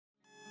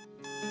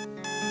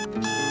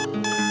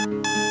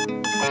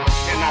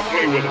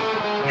play with him.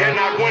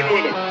 Cannot win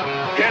with him.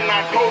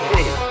 Cannot coach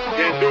with him.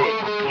 Can't do it.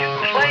 You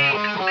play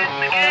to win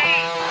the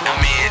game. I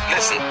mean,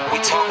 listen,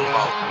 we talking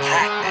about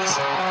practice.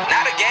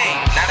 Not a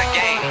game, not a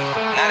game,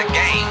 not a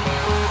game.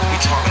 We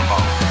talking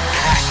about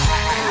practice.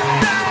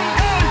 Down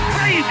goes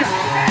Frazier.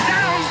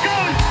 Down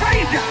goes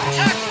Frazier.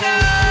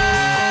 Touchdown!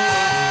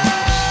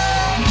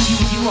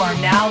 You are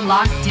now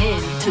locked in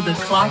to the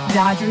Clock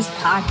Dodgers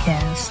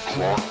podcast.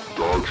 Clock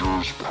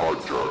Dodgers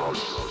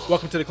Podcast.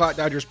 Welcome to the Clock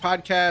Dodgers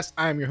podcast.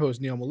 I am your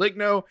host, Neil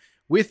Maligno.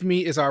 With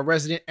me is our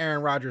resident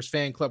Aaron Rodgers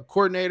fan club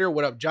coordinator.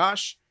 What up,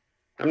 Josh?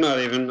 I'm not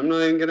even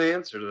going to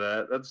answer to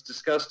that. That's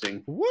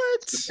disgusting. What?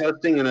 It's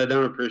disgusting, and I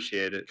don't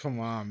appreciate it. Come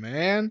on,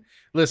 man.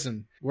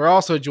 Listen, we're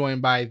also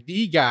joined by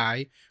the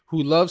guy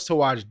who loves to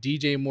watch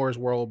DJ Moore's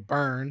world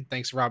burn.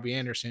 Thanks to Robbie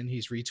Anderson.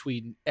 He's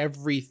retweeting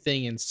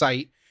everything in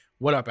sight.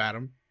 What up,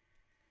 Adam?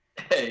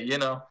 Hey,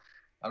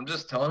 I'm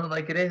just telling it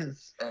like it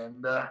is,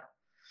 and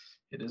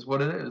it is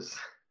what it is.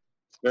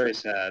 It's very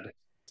sad.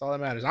 That's all that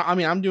matters. I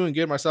mean, I'm doing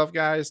good myself,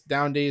 guys.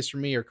 Down days for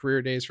me are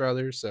career days for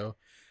others, so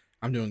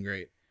I'm doing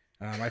great.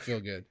 I feel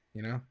good,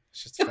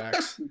 It's just the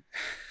facts.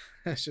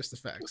 It's just the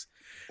facts.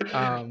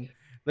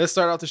 Let's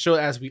start off the show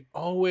as we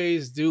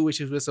always do,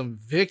 which is with some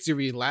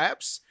victory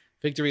laps.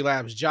 Victory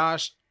laps.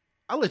 Josh,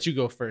 I'll let you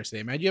go first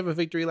today, man. Do you have a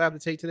victory lap to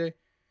take today?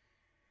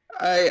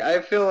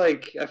 I feel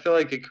like a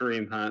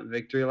Kareem Hunt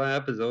victory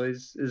lap is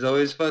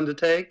always fun to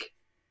take.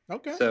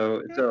 Okay.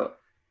 So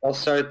I'll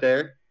start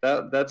there.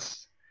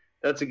 That's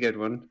a good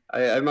one.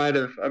 I might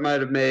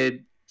have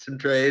made some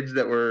trades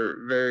that were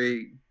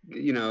very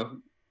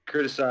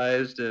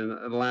criticized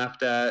and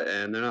laughed at,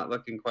 and they're not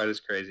looking quite as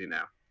crazy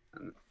now.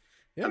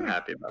 I'm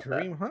happy about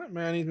Kareem Hunt,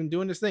 man, he's been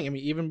doing his thing. I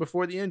mean, even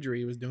before the injury,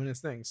 he was doing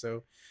his thing.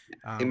 So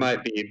he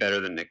might be better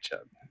than Nick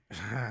Chubb.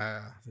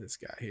 This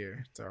guy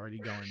here, it's already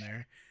going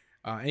there.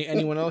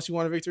 Anyone else you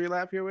want a victory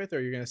lap here with,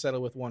 or you're going to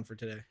settle with one for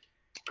today?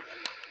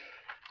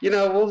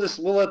 We'll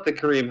let the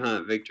Kareem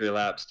Hunt victory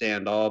lap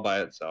stand all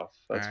by itself.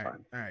 That's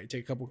fine. All right,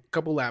 take a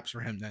couple laps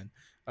for him then.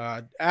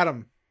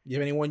 Adam, you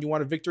have anyone you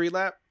want a victory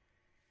lap?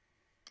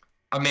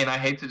 I mean, I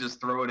hate to just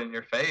throw it in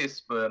your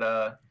face, but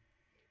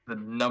the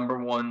number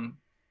one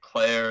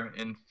player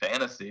in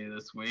fantasy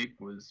this week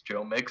was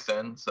Joe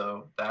Mixon,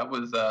 so that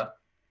was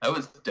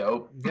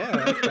dope. Yeah,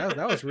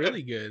 that was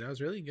really good. That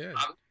was really good.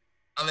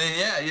 I mean,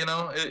 yeah,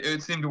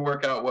 it seemed to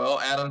work out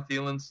well. Adam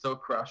Thielen's still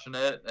crushing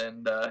it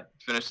and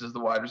finishes the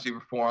wide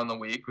receiver 4 on the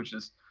week, which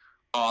is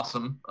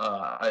awesome.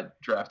 I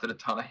drafted a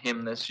ton of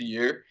him this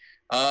year.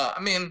 I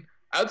mean,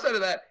 outside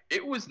of that,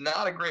 it was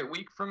not a great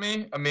week for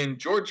me. I mean,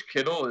 George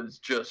Kittle is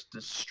just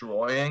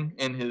destroying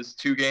in his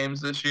 2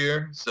 games this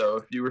year. So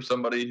if you were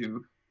somebody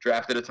who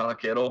drafted a ton of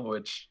Kittle,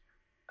 which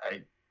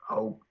I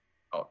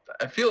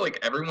feel like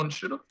everyone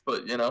should have,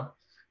 but,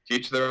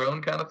 teach their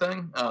own kind of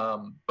thing.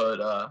 But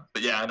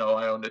yeah, I know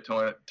I owned a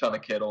ton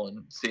of Kittle,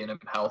 and seeing him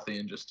healthy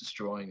and just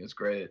destroying is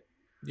great.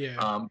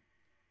 Yeah.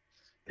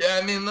 Yeah,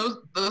 I mean, those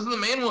are the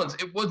main ones.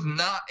 It was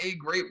not a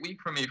great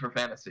week for me for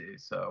fantasy.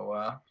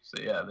 So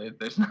yeah,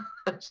 there's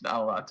not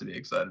a lot to be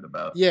excited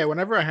about. Yeah,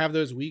 whenever I have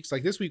those weeks,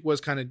 like this week was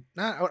kind of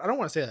not, I don't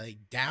want to say like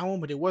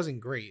down, but it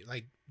wasn't great.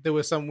 Like there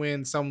was some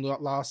wins, some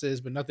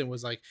losses, but nothing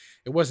was like,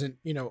 it wasn't,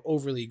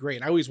 overly great.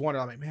 And I always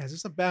wondered, I'm like, man, is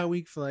this a bad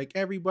week for like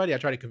everybody? I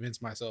try to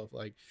convince myself,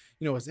 like,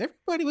 was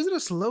it a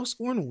slow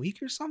scoring week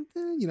or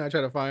something? I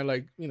try to find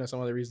like,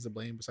 some other reasons to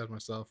blame besides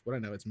myself, but I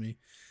know it's me.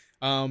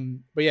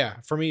 But yeah,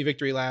 for me,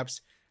 victory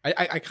laps.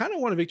 I kind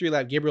of want a victory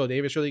lap Gabriel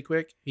Davis really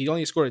quick. He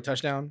only scored a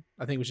touchdown.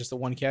 I think it was just a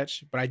 1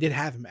 catch, but I did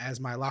have him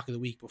as my lock of the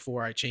week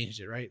before I changed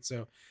it, right?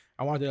 So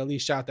I wanted to at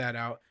least shout that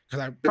out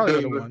because I probably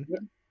would have won.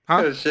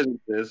 Huh?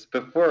 This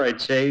before I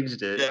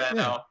changed it. Yeah,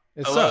 no.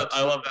 It sucks.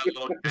 I love that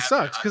little. It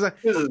sucks because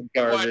this is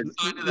garbage.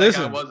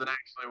 Listen, wasn't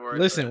actually worth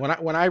listen.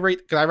 it. When I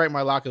write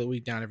my lock of the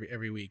week down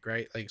every week,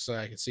 right? Like so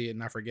I can see it and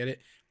not forget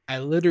it. I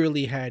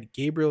literally had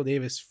Gabriel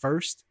Davis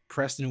first,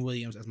 Preston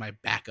Williams as my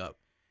backup,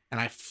 and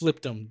I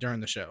flipped him during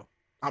the show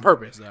on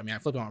purpose. Though. I mean, I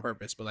flipped him on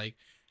purpose, but like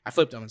I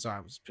flipped him, and so I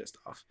was pissed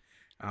off.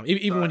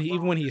 Even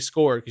when he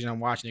scored, because I'm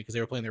watching it because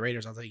they were playing the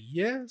Raiders, I was like,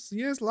 yes,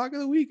 lock of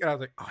the week, and I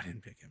was like, oh, I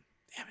didn't pick him.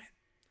 Damn it.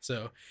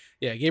 So,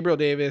 yeah, Gabriel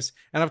Davis.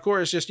 And, of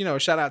course, just,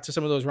 shout out to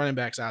some of those running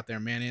backs out there,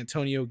 man.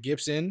 Antonio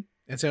Gibson,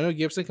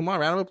 come on,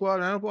 round of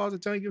applause.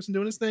 Antonio Gibson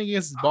doing his thing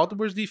against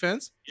Baltimore's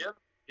defense. Yep,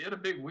 he had a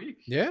big week.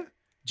 Yeah.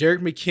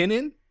 Jerick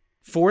McKinnon,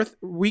 4th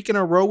week in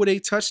a row with a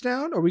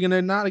touchdown. Are we going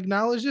to not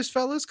acknowledge this,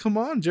 fellas? Come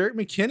on, Jerick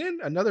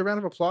McKinnon. Another round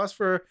of applause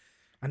for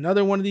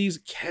another one of these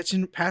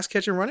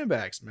pass-catching running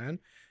backs, man.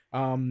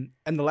 And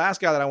the last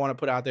guy that I want to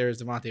put out there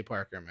is Devontae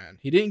Parker, man.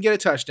 He didn't get a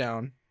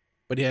touchdown,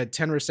 but he had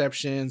 10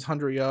 receptions,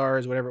 100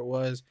 yards, whatever it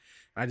was.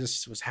 I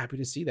just was happy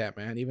to see that,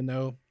 man. Even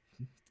though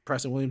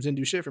Preston Williams didn't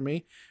do shit for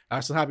me, I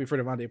was still happy for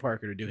Devontae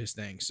Parker to do his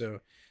thing. So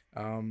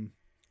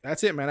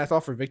that's it, man. That's all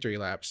for victory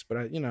laps.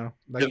 But, like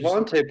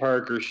Devontae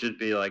Parker should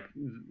be like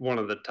one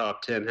of the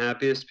top 10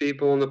 happiest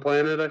people on the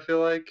planet, I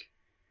feel like.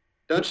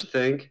 Don't you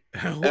think?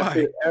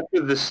 Why?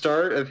 After the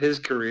start of his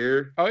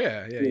career. Oh,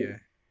 yeah.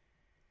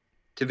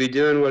 To be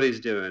doing what he's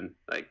doing,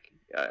 like,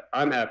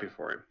 I'm happy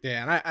for him.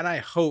 Yeah, and I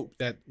hope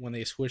that when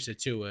they switch to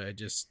Tua, it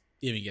just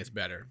even gets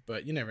better.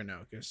 But you never know,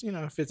 because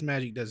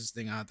Fitzmagic does his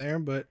thing out there.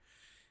 But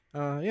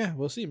yeah,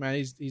 we'll see, man.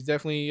 He's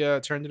definitely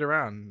turned it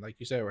around. Like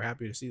you said, we're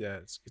happy to see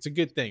that. It's a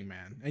good thing,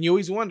 man. And you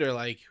always wonder,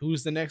 like,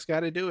 who's the next guy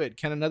to do it?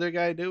 Can another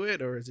guy do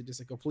it, or is it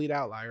just a complete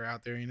outlier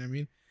out there? You know what I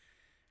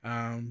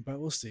mean? But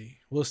we'll see.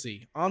 We'll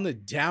see. On the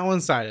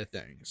downside of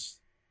things,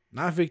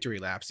 not victory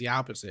laps, the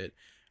opposite,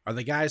 are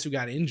the guys who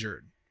got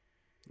injured.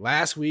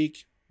 Last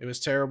week, it was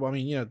terrible. I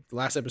mean, the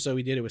last episode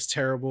we did, it was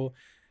terrible.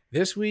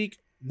 This week,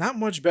 not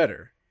much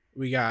better.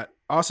 We got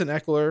Austin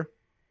Eckler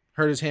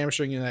hurt his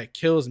hamstring, and that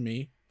kills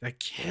me. That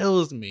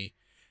kills me.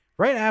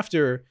 Right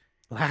after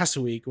last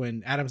week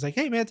when Adam's like,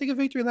 hey, man, take a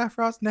victory lap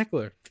for Austin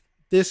Eckler.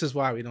 This is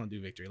why we don't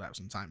do victory laps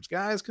sometimes,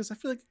 guys, because I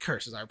feel like it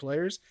curses our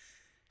players.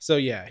 So,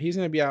 yeah, he's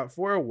going to be out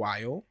for a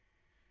while.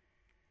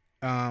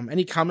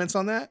 Any comments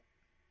on that?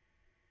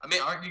 I mean,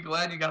 aren't you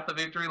glad you got the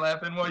victory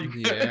lap in while you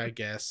could? Yeah, I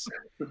guess.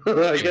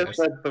 I guess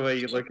that's the way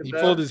you look at He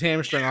that. pulled his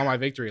hamstring on my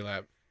victory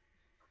lap.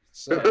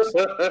 Sucks.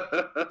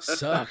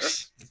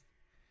 Sucks.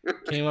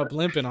 Came up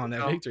limping on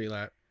that victory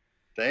lap.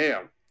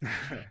 Damn.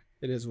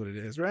 It is what it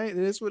is, right? It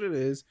is what it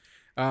is.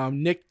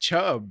 Nick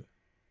Chubb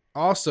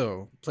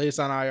also placed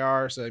on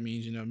IR, so that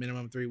means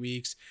minimum 3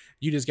 weeks.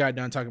 You just got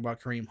done talking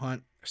about Kareem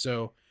Hunt,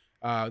 so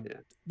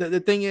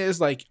the thing is,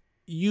 like,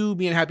 you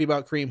being happy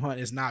about Kareem Hunt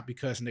is not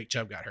because Nick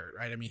Chubb got hurt,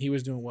 right? I mean, he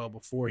was doing well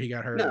before he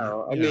got hurt.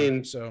 No, I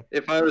mean, so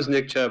if I was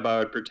Nick Chubb, I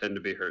would pretend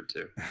to be hurt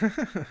too.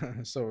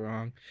 So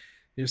wrong.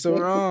 You're so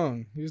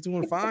wrong. He was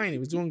doing fine. He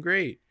was doing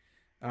great.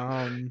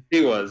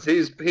 He was.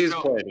 He's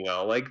playing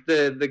well. Like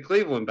the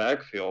Cleveland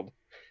backfield,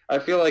 I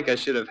feel like I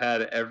should have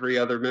had every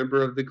other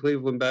member of the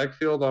Cleveland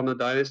backfield on a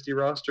dynasty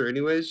roster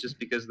anyways, just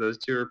because those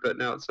two are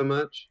putting out so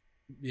much.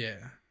 Yeah,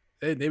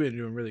 they've been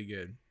doing really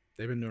good.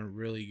 They've been doing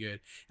really good.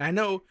 And I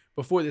know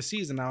before the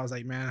season, I was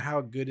like, man,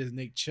 how good is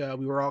Nick Chubb?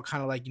 We were all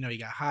kind of like, he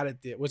got hot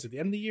was it the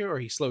end of the year, or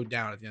he slowed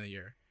down at the end of the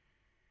year?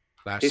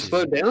 He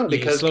slowed down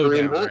because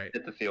Kareem Hunt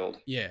hit the field.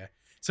 Yeah.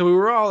 So we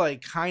were all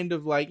like, kind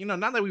of like, not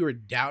that we were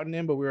doubting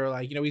him, but we were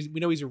like, we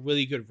know he's a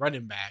really good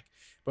running back.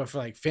 But for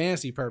like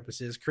fantasy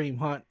purposes, Kareem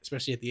Hunt,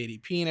 especially at the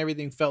ADP and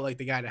everything, felt like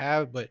the guy to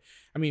have. But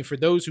I mean, for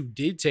those who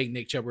did take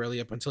Nick Chubb early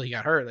up until he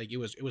got hurt, like it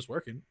was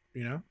working.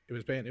 It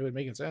was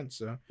making sense.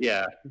 So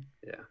yeah.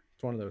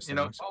 It's one of those things.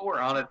 While we're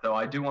on it though,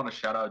 I do want to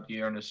shout out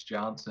Dearness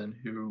Johnson,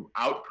 who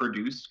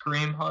outproduced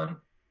Kareem Hunt.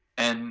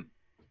 And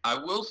I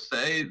will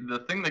say the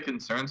thing that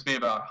concerns me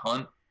about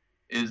Hunt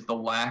is the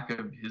lack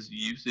of his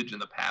usage in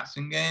the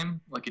passing game.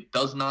 Like, it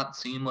does not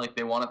seem like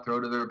they want to throw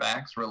to their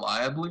backs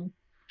reliably.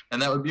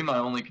 And that would be my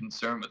only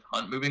concern with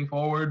Hunt moving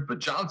forward. But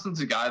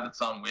Johnson's a guy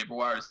that's on waiver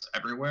wires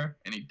everywhere,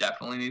 and he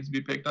definitely needs to be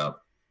picked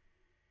up.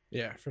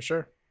 Yeah, for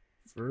sure.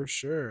 For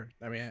sure.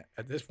 I mean,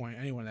 at this point,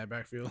 anyone in that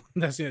backfield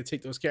that's going to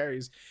take those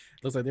carries,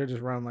 looks like they're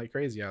just running like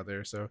crazy out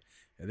there. So,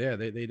 yeah,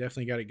 they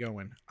definitely got it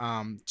going.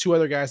 Two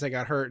other guys that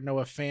got hurt,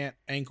 Noah Fant,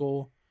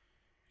 ankle,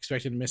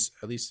 expected to miss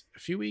at least a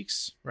few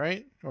weeks,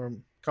 right? Or a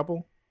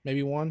couple,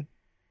 maybe one.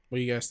 What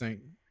do you guys think?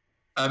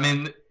 I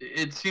mean,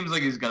 it seems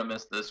like he's going to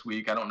miss this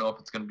week. I don't know if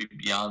it's going to be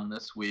beyond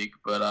this week,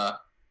 but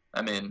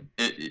I mean,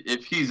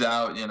 if he's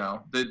out,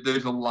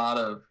 there's a lot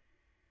of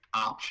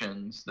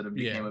options that have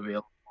become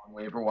available on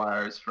waiver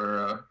wires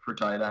for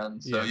tight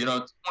ends. So, it's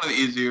one of the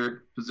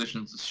easier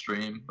positions to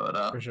stream,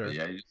 but for sure. But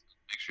yeah, you just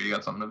make sure you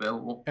got something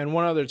available. And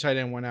one other tight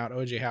end went out,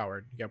 OJ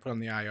Howard. He got put on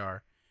the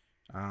IR.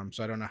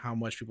 So I don't know how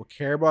much people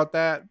care about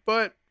that,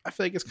 but I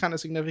feel like it's kind of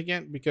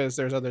significant because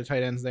there's other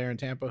tight ends there in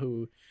Tampa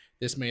who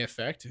this may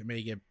affect. It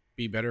may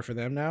be better for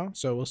them now.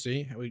 So we'll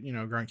see.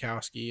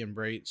 Gronkowski and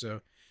Brait.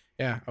 So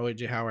yeah,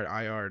 OJ Howard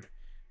IR'd.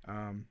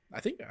 I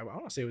think I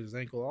want to say it was his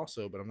ankle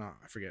also, but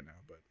I forget now.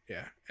 But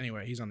yeah,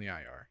 anyway, he's on the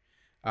IR.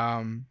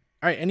 All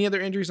right. Any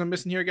other injuries I'm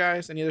missing here,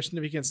 guys? Any other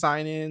significant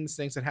sign-ins,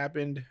 things that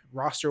happened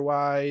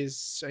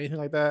roster-wise, anything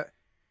like that?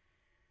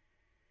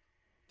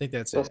 I think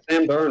that's it.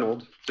 Sam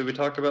Darnold. Did we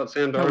talk about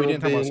Sam Darnold? No, we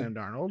didn't talk about Sam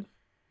Darnold.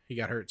 He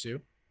got hurt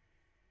too.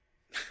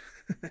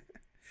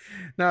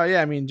 No,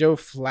 yeah, I mean, Joe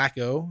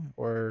Flacco,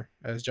 or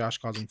as Josh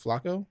calls him,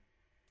 Flacco.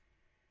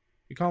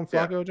 You call him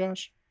Flacco, yeah.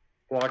 Josh?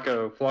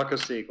 Flacco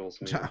Seagulls.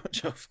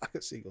 Joe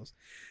Flacco Seagulls.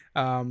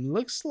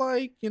 Looks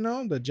like,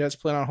 the Jets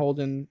plan on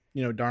holding,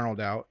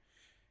 Darnold out.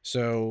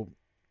 So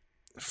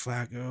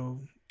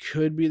Flacco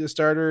could be the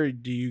starter.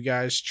 Do you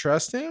guys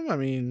trust him? I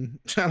mean,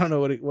 I don't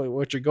know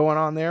what you're going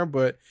on there,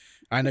 but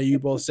I know you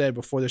both said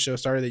before the show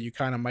started that you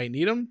kind of might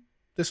need him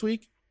this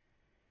week.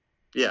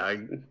 Yeah,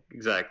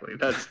 exactly.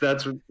 That's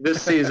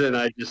this season.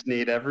 I just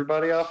need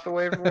everybody off the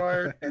waiver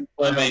wire.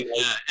 I mean,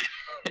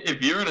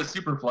 if you're in a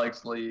super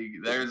flex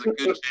league, there's a good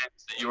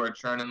chance that you are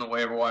churning the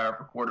waiver wire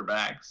for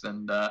quarterbacks.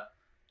 And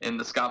in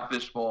the Scott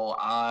Fish Bowl,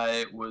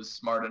 I was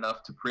smart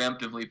enough to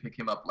preemptively pick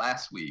him up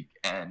last week,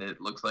 and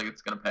it looks like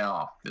it's going to pay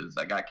off because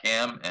I got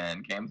Cam,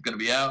 and Cam's going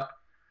to be out.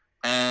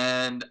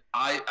 And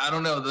I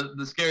don't know.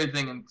 The scary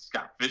thing in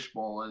Scott Fish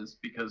Bowl is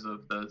because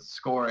of the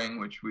scoring,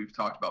 which we've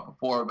talked about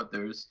before, but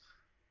there's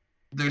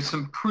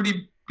some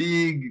pretty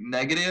big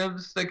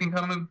negatives that can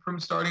come from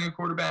starting a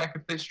quarterback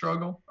if they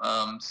struggle.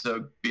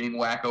 So being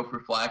wacko for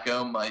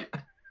Flacco might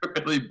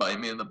really bite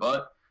me in the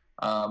butt.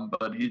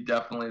 But he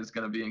definitely is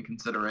going to be in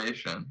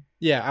consideration.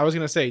 Yeah, I was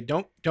gonna say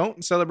don't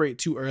celebrate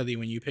too early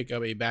when you pick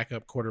up a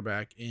backup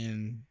quarterback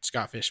in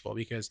Scott Fishbowl,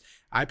 because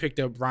I picked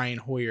up Brian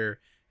Hoyer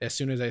as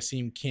soon as I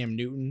seen Cam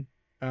Newton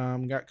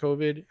got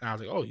COVID, and I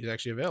was like, oh, he's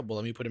actually available.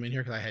 Let me put him in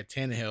here because I had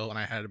Tannehill and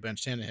I had to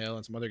bench Tannehill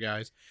and some other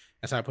guys,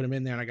 and so I put him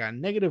in there and I got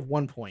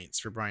 -1 points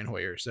for Brian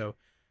Hoyer. So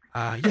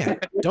yeah,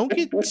 don't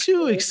get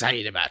too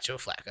excited about Joe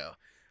Flacco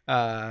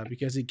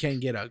because it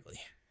can get ugly.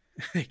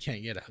 It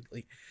can get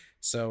ugly.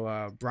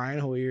 So Brian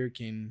Hoyer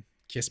can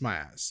kiss my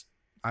ass.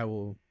 I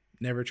will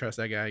never trust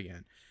that guy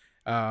again.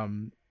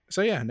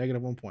 So yeah,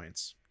 -1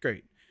 points.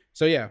 Great.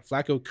 So yeah,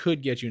 Flacco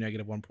could get you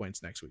 -1 points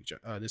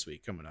this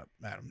week coming up,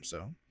 Adam.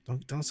 So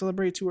don't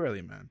celebrate too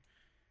early, man.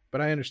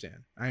 But I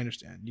understand.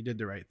 You did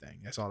the right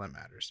thing. That's all that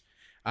matters.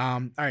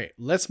 All right,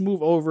 let's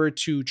move over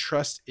to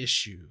trust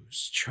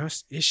issues.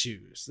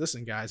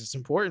 Listen, guys, it's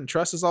important.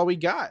 Trust is all we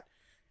got.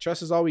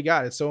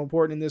 It's so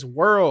important in this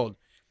world.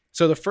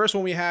 So the first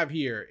one we have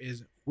here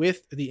is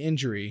with the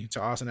injury to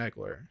Austin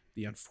Eckler,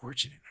 the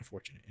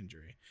unfortunate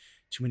injury.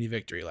 Too many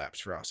victory laps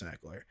for Austin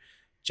Eckler.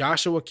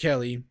 Joshua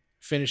Kelly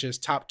finishes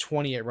top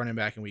 20 at running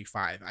back in week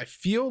 5. I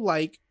feel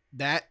like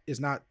that is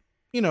not,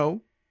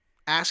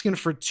 asking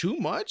for too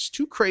much,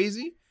 too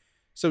crazy.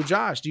 So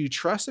Josh, do you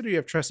trust it or do you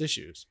have trust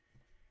issues?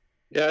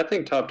 Yeah, I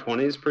think top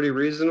 20 is pretty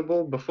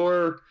reasonable.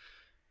 Before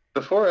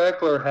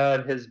Eckler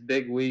had his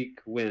big week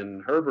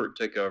when Herbert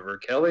took over,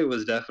 Kelly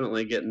was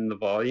definitely getting the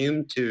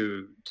volume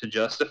to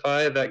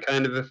justify that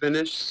kind of a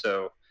finish.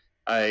 So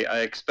I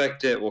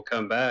expect it will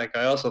come back.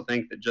 I also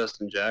think that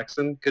Justin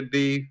Jackson could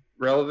be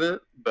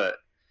relevant, but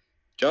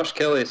Josh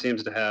Kelly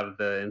seems to have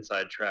the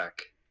inside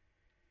track.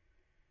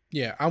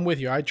 Yeah, I'm with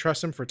you. I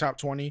trust him for top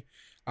 20.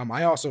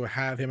 I also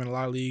have him in a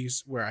lot of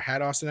leagues where I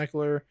had Austin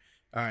Eckler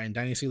in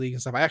Dynasty League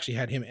and stuff. I actually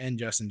had him and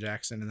Justin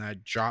Jackson, and I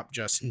dropped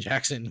Justin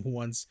Jackson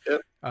once.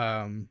 Yep.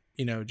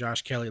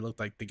 Josh Kelly looked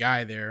like the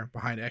guy there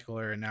behind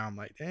Eckler, and now I'm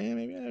like, damn,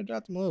 maybe I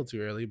dropped him a little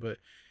too early, but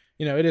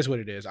it is what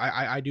it is.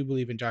 I do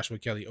believe in Joshua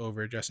Kelly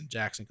over Justin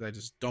Jackson because I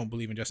just don't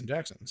believe in Justin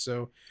Jackson.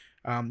 So,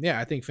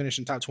 I think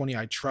finishing top 20,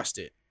 I trust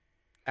it.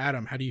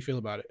 Adam, how do you feel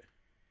about it?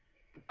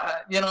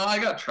 I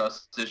got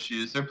trust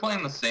issues. They're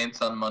playing the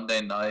Saints on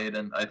Monday night,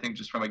 and I think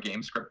just from a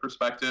game script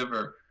perspective,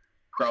 are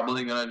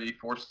probably going to be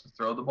forced to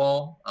throw the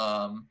ball.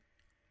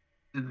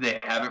 They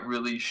haven't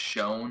really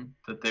shown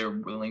that they're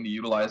willing to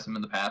utilize him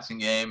in the passing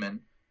game, and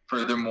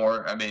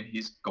furthermore,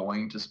 he's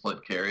going to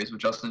split carries with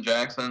Justin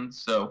Jackson.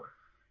 So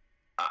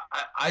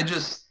I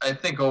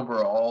think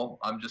overall,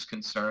 I'm just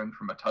concerned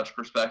from a touch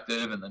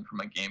perspective, and then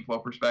from a game flow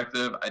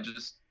perspective, I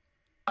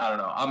don't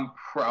know. I'm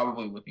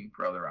probably looking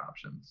for other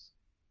options.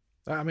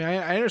 I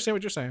understand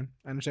what you're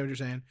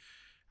saying.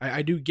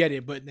 I do get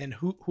it, but then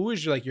who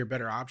is your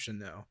better option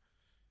though?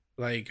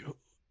 Like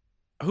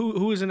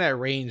who is in that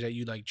range that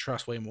you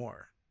trust way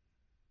more?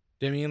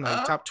 Do you mean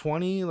top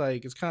 20?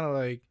 It's kind of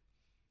like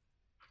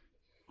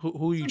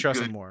who are you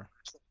trusting more?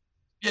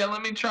 Yeah,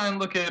 let me try and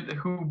look at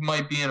who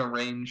might be in a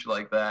range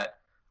like that.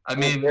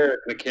 Jerick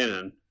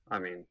McKinnon.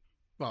 Jerick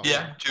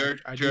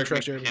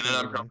McKinnon.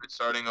 I'm probably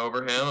starting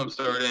over him. I'm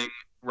starting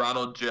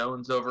Ronald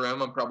Jones over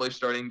him. I'm probably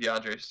starting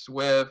DeAndre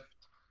Swift.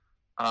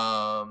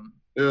 I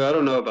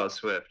don't know about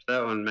Swift.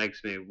 That one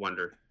makes me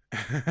wonder.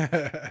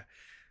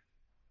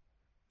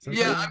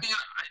 Yeah,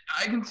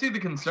 I can see the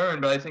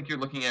concern, but I think you're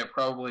looking at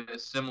probably a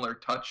similar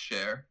touch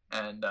share,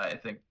 and I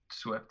think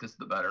Swift is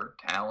the better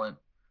talent.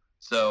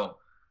 So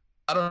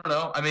I don't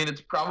know.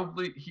 It's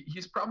probably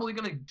he's probably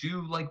going to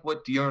do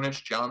what Dearness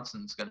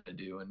Johnson's going to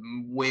do,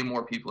 and way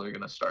more people are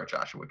going to start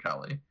Joshua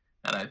Kelly.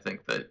 And I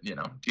think that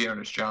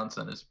Dearness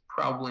Johnson is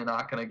probably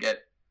not going to get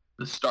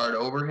the start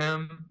over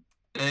him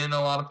in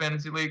a lot of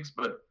fantasy leagues,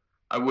 but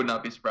I would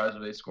not be surprised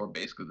if they score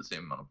basically the same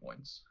amount of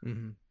points.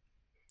 Mm-hmm.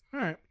 All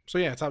right. So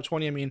yeah, top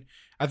 20.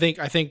 I think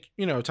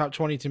top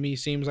 20 to me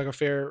seems like a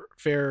fair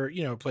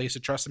place to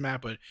trust them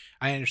at, but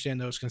I understand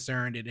those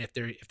concerned, and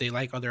if they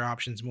like other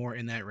options more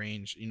in that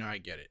range, I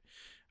get it.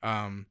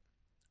 All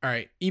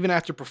right. Even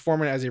after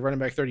performing as a running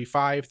back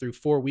 35 through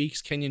 4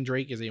 weeks, Kenyon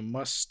Drake is a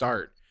must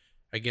start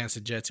against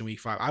the Jets in week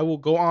 5. I will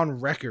go on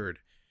record.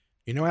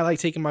 I like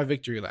taking my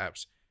victory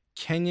laps.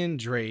 Kenyon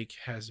Drake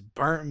has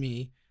burnt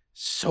me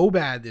so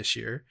bad this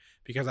year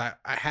because I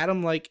had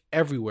him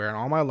everywhere in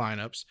all my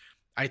lineups.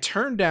 I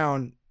turned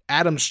down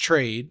Adam's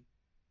trade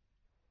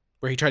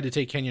where he tried to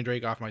take Kenyon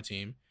Drake off my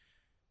team.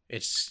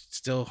 It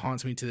still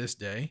haunts me to this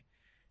day.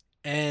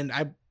 And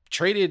I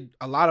traded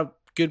a lot of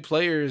good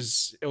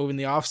players over in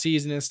the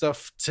offseason and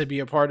stuff to be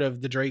a part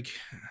of the Drake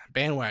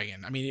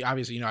bandwagon.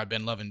 Obviously, I've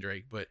been loving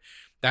Drake, but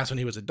that's when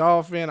he was a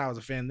Dolphin. I was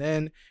a fan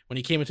then. When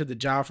he came into the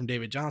job from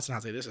David Johnson, I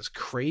was like, this is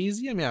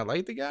crazy. I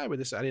like the guy, but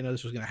I didn't know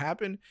this was going to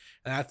happen.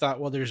 And I thought,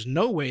 well, there's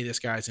no way this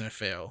guy's going to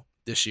fail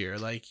this year.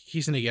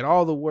 He's going to get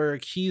all the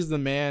work. He's the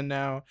man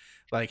now.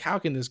 How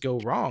can this go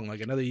wrong?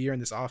 Another year in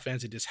this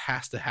offense, it just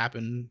has to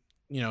happen,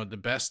 the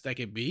best that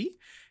could be.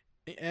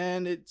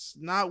 and it's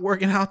not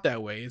working out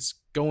that way. It's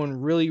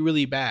going really,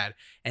 really bad.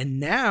 And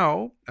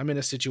now I'm in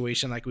a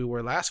situation like we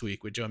were last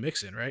week with Joe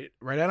Mixon, right?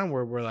 Right, Adam,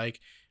 where we're like,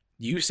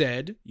 you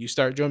said you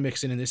start Joe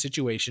Mixon in this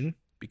situation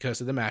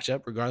because of the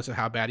matchup, regardless of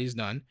how bad he's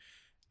done.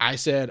 I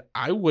said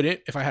I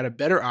wouldn't if I had a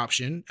better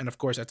option. And of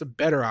course, that's a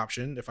better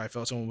option if I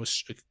felt someone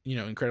was,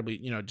 incredibly,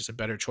 just a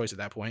better choice at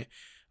that point.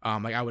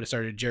 Like I would have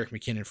started Jerick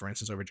McKinnon, for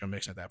instance, over Joe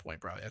Mixon at that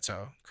point, probably. That's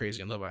how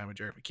crazy in love I am with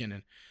Jerick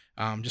McKinnon,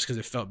 just because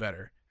it felt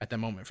better at that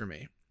moment for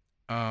me.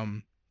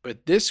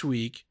 But this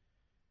week,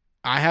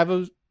 I have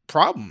a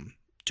problem.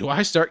 Do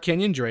I start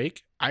Kenyon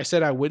Drake? I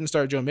said I wouldn't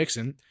start Joe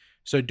Mixon.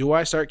 So do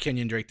I start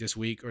Kenyon Drake this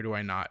week or do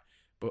I not?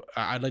 But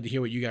I'd like to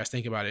hear what you guys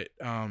think about it.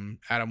 Adam,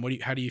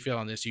 how do you feel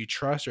on this? Do you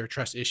trust or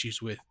trust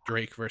issues with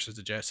Drake versus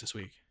the Jets this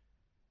week?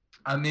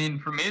 I mean,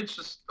 for me, it's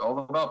just all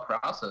about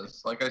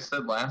process. Like I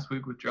said last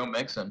week with Joe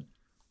Mixon,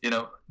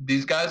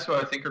 these guys who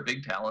I think are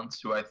big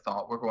talents, who I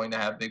thought were going to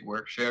have big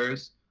work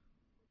shares,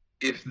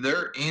 if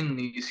they're in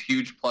these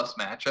huge plus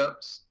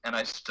matchups and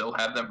I still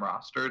have them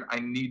rostered, I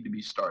need to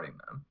be starting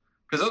them.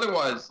 Because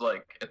otherwise,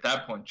 like, at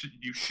that point,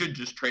 you should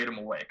just trade him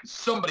away because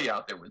somebody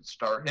out there would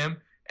start him,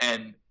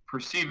 and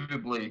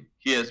perceivably,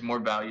 he has more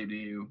value to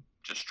you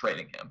just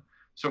trading him.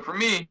 So for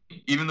me,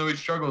 even though he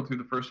struggled through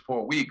the first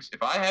 4 weeks,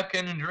 if I have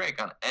Kenyon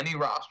Drake on any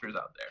rosters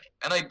out there,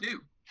 and I do,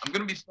 I'm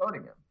going to be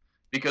starting him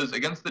because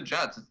against the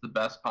Jets, it's the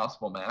best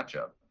possible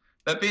matchup.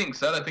 That being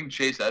said, I think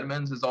Chase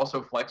Edmonds is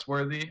also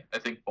flex-worthy. I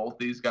think both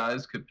these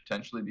guys could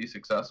potentially be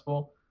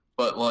successful.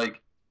 But,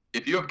 like,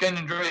 if you have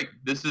Kenyon Drake,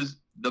 this is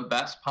the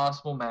best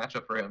possible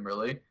matchup for him,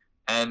 really.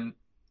 And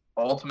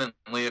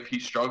ultimately, if he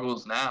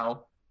struggles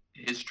now,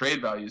 his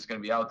trade value is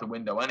going to be out the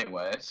window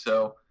anyway.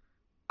 So,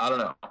 I don't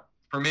know.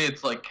 For me,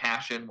 it's like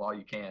cash in while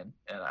you can.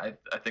 And I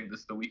think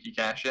this is the week you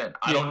cash in.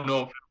 I don't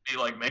know if it'll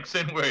be like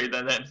Mixon, where he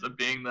then ends up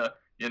being the,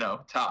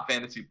 top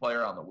fantasy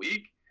player on the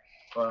week.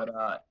 But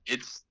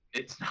it's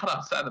not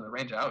outside of the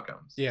range of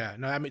outcomes. Yeah,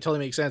 no, I mean, totally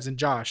makes sense. And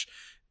Josh,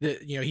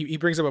 he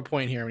brings up a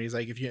point here, and he's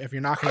like, if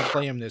you're not going to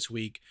play him this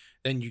week,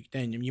 then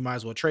you might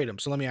as well trade him.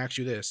 So let me ask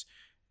you this: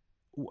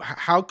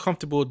 how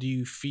comfortable do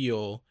you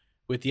feel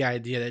with the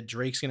idea that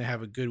Drake's going to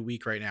have a good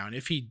week right now? And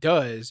if he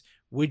does,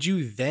 would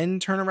you then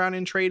turn around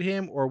and trade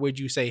him, or would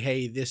you say,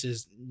 hey, this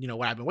is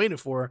what I've been waiting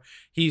for?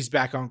 He's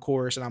back on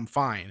course, and I'm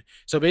fine.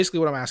 So basically,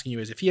 what I'm asking you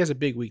is, if he has a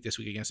big week this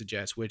week against the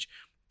Jets, which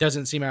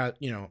doesn't seem out,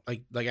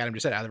 like Adam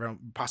just said, out of the realm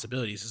of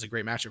possibilities, is a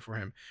great matchup for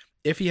him.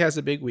 If he has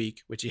a big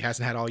week, which he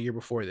hasn't had all year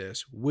before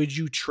this, would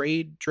you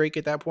trade Drake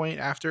at that point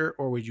after,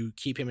 or would you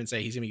keep him and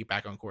say he's going to get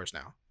back on course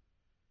now?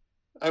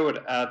 I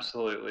would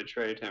absolutely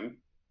trade him.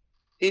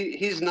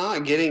 He's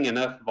not getting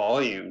enough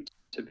volume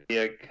to be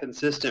a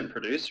consistent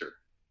producer.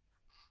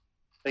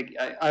 Like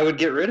I would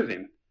get rid of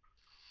him.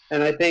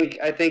 And I think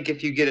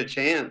if you get a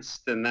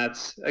chance, then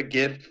that's a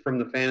gift from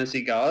the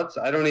fantasy gods.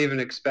 I don't even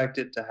expect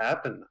it to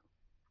happen.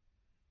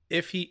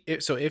 If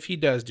he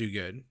does do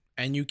good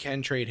and you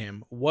can trade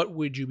him, what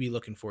would you be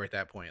looking for at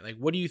that point? Like,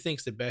 what do you think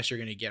is the best you're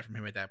going to get from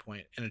him at that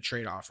point in a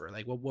trade offer?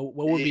 Like, what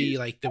would be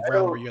like the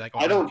realm where you're like,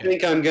 I don't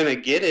think I'm going to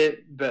get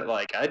it, but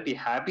like, I'd be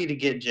happy to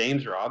get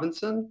James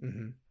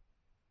Robinson.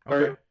 Mm-hmm.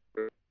 Okay.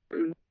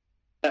 Or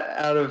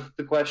out of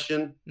the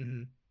question.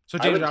 Mm-hmm. So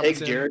I James would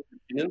Robinson, take Jared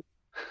McKinnon.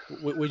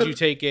 Would you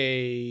take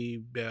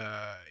a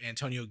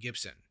Antonio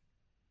Gibson?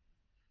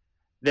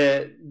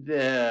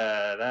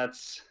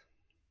 That's.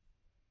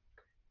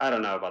 I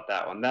don't know about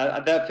that one.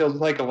 That feels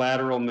like a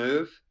lateral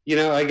move.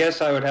 I guess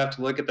I would have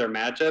to look at their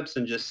matchups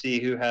and just see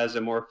who has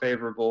a more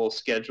favorable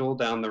schedule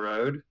down the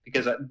road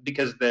because I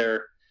feel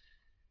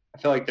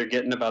like they're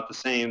getting about the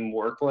same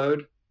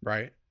workload.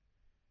 Right.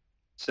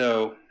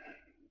 So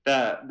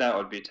that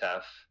would be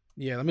tough.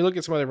 Yeah, let me look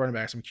at some other running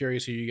backs. I'm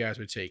curious who you guys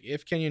would take.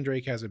 If Kenyon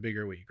Drake has a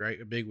bigger week,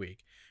 right? A big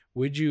week.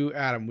 Would you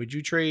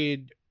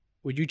trade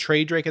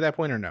Drake at that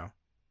point or no?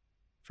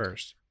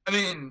 First. I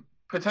mean,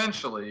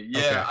 potentially,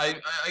 yeah.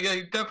 Okay.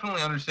 I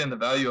definitely understand the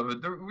value of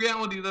it. The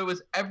reality, though,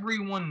 is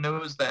everyone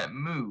knows that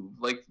move.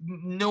 Like,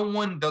 no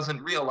one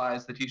doesn't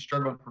realize that he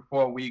struggled for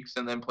 4 weeks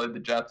and then played the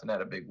Jets and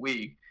had a big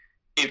week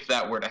if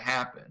that were to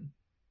happen.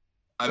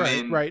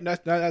 Right.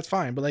 That's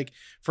fine. But, like,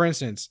 for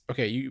instance,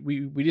 okay,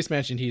 we just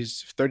mentioned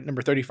he's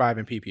number 35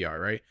 in PPR,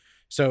 right?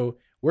 So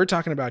we're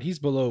talking about he's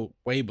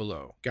way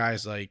below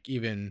guys like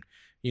even,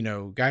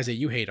 guys that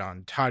you hate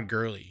on, Todd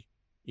Gurley.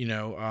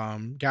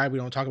 Guy we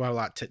don't talk about a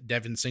lot,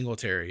 Devin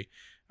Singletary,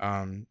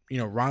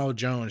 Ronald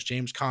Jones,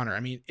 James Conner. I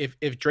mean,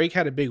 if Drake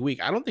had a big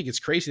week, I don't think it's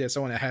crazy that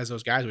someone that has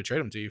those guys would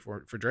trade them to you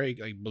for Drake,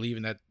 like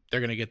believing that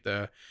they're going to get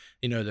the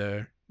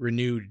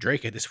renewed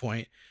Drake at this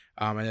point,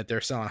 and that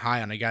they're selling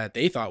high on a guy that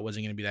they thought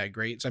wasn't going to be that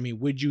great. So, I mean,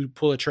 would you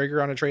pull a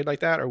trigger on a trade like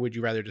that, or would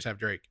you rather just have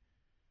Drake?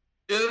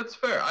 Yeah, that's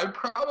fair. I'd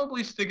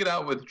probably stick it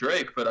out with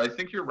Drake, but I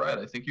think you're right.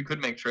 I think you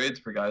could make trades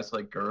for guys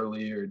like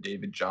Gurley or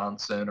David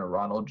Johnson or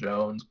Ronald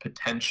Jones,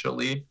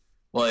 potentially.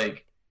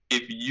 Like,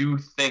 if you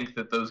think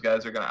that those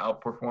guys are going to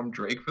outperform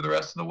Drake for the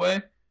rest of the way,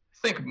 I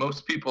think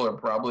most people are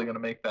probably going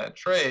to make that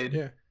trade.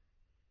 Yeah.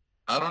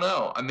 I don't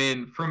know. I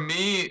mean, for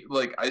me,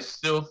 like, I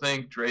still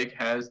think Drake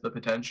has the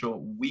potential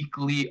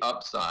weekly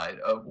upside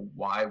of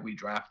why we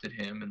drafted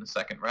him in the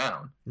second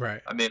round.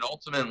 Right. I mean,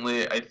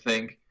 ultimately, I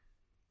think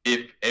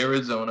if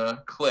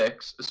Arizona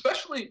clicks,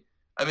 especially,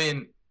 I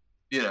mean,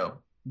 you know,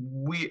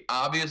 we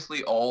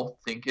obviously all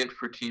think it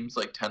for teams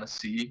like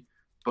Tennessee,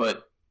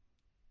 but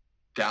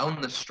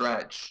down the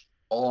stretch,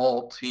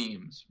 all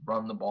teams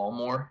run the ball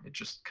more. It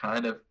just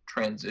kind of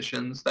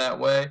transitions that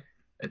way.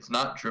 It's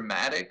not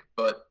dramatic,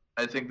 but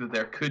I think that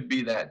there could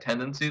be that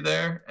tendency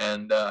there,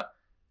 and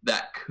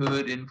that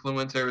could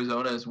influence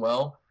Arizona as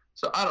well.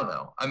 So I don't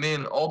know. I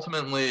mean,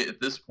 ultimately, at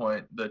this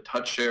point, the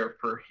touch share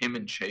for him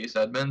and Chase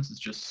Edmonds is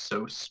just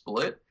so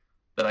split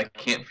that I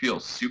can't feel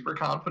super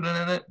confident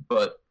in it,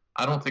 but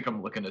I don't think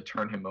I'm looking to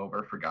turn him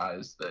over for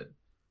guys that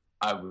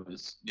I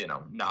was,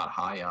 not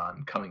high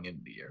on coming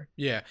into the year.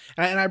 Yeah.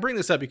 And I bring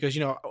this up because,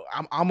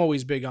 I'm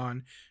always big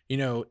on,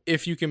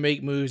 if you can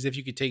make moves, if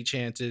you could take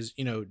chances,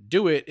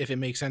 do it if it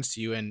makes sense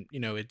to you. And,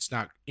 it's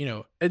not,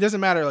 it doesn't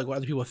matter like what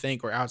other people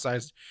think or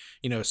outside,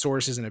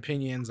 sources and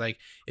opinions. Like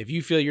if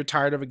you feel you're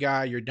tired of a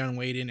guy, you're done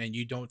waiting and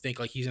you don't think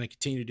like he's going to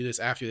continue to do this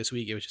after this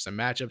week, it was just a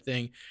matchup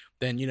thing,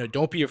 then,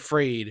 don't be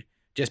afraid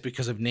just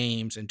because of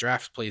names and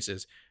draft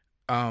places.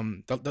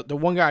 The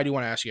one guy I do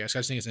want to ask you guys, I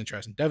just think it's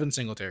interesting, Devin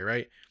Singletary,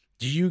 right?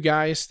 Do you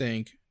guys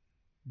think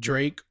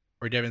Drake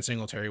or Devin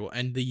Singletary will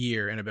end the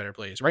year in a better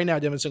place? Right now,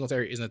 Devin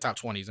Singletary is in the top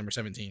 20. He's number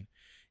 17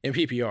 in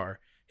PPR.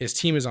 His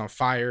team is on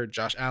fire.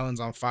 Josh Allen's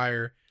on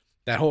fire.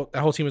 That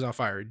whole team is on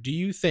fire. Do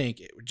you think,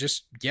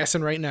 just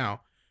guessing right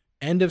now,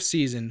 end of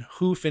season,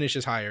 who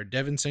finishes higher,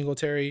 Devin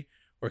Singletary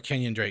or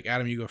Kenyon Drake?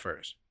 Adam, you go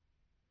first.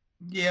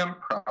 Yeah, I'm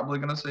probably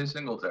going to say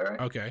Singletary.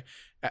 Okay.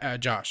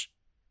 Josh?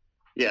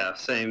 Yeah,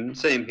 same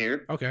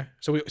here. Okay.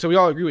 So we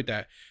all agree with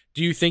that.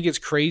 Do you think it's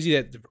crazy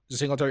that the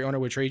Singletary owner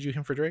would trade you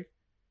him for Drake?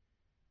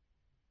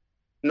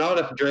 Not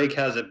if Drake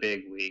has a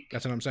big week.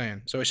 That's what I'm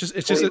saying. So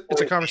it's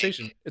a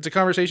conversation. It's a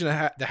conversation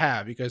to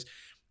have because,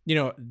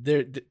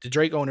 the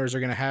Drake owners are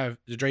going to have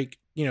the Drake,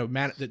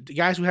 the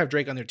guys who have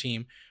Drake on their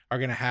team are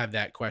going to have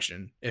that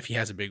question if he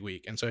has a big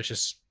week. And so it's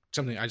just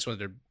something I just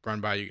wanted to run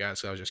by you guys.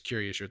 So I was just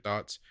curious your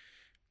thoughts,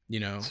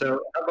 So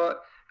how about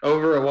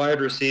over a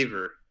wide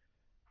receiver?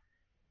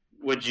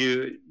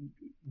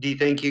 Do you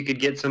think you could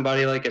get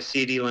somebody like a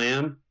CeeDee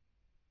Lamb?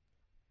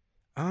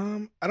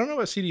 I don't know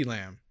about CeeDee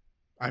Lamb.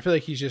 I feel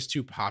like he's just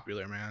too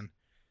popular, man.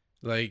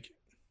 Like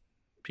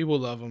people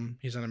love him.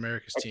 He's on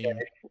America's team.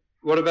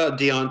 What about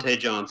Deontay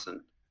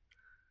Johnson?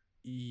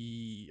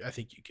 I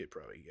think you could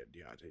probably get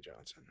Deontay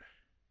Johnson.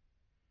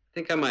 I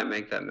think I might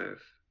make that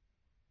move.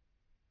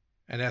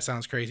 And that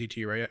sounds crazy to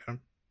you, right,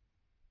 Adam?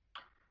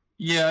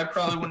 Yeah, I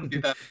probably wouldn't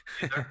do that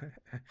either.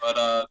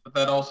 But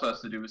that also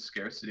has to do with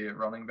scarcity at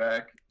running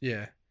back.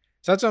 Yeah.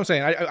 So that's what I'm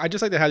saying. I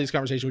just like to have these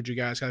conversations with you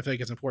guys because I feel like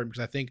it's important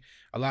because I think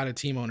a lot of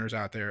team owners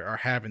out there are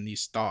having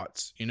these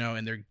thoughts,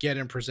 and they're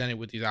getting presented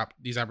with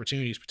these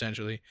opportunities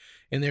potentially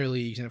in their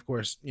leagues. And of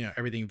course,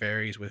 everything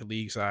varies with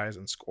league size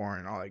and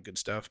scoring and all that good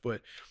stuff.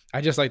 But I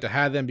just like to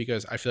have them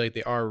because I feel like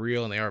they are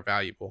real and they are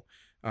valuable.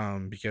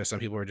 Because some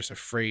people are just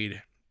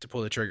afraid to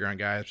pull the trigger on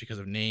guys because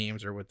of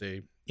names or what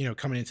they,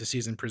 coming into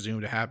season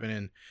presume to happen.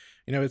 And,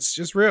 it's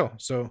just real.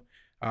 So,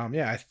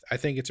 I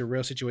think it's a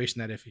real situation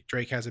that if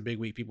Drake has a big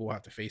week, people will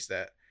have to face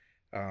that.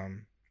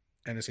 And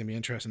it's going to be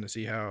interesting to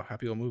see how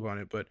people move on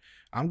it. But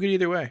I'm good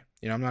either way.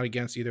 I'm not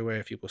against either way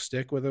if people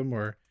stick with him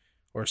or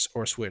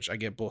switch. I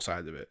get both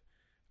sides of it.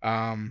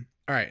 All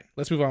right,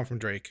 let's move on from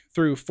Drake.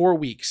 Through 4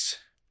 weeks,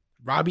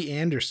 Robbie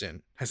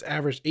Anderson has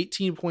averaged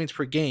 18 points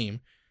per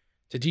game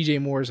to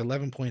DJ Moore's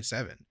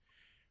 11.7.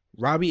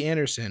 Robbie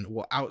Anderson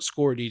will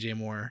outscore DJ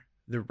Moore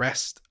the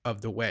rest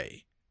of the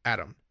way.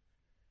 Adam.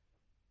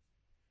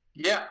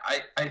 Yeah,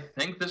 I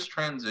think this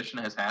transition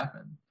has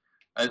happened.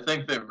 I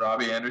think that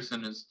Robbie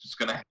Anderson is just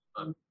going to have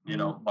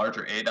a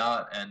larger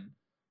ADOT, and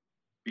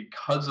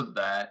because of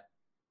that,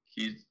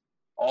 he's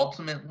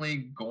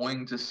ultimately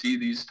going to see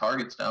these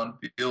targets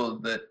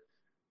downfield that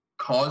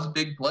cause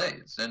big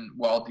plays. And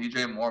while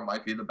DJ Moore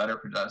might be the better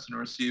pedestrian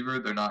receiver,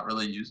 they're not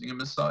really using him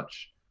as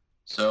such.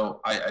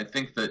 So I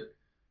think that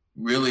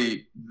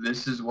really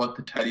this is what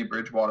the Teddy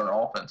Bridgewater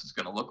offense is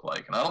going to look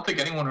like. And I don't think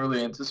anyone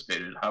really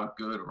anticipated how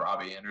good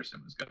Robbie Anderson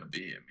was going to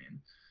be. I mean,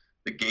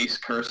 the Gase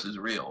curse is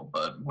real,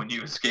 but when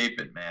you escape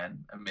it, man,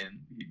 I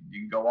mean, you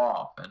can go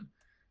off. And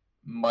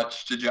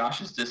much to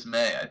Josh's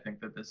dismay, I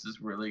think that this is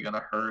really going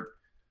to hurt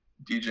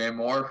DJ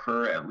Moore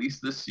for at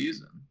least this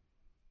season.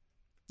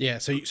 Yeah,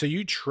 so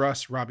you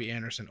trust Robbie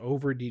Anderson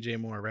over DJ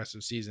Moore the rest of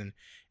the season.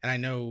 And I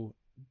know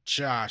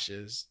Josh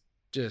is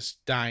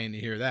just dying to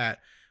hear that.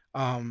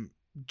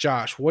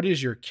 Josh, what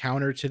is your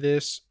counter to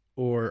this,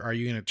 or are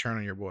you going to turn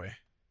on your boy?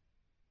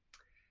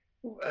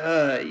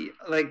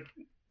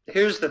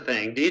 Here's the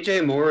thing.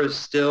 DJ Moore is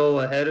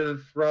still ahead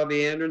of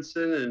Robbie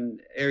Anderson in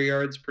air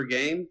yards per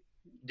game.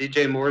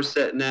 DJ Moore's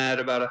sitting at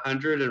about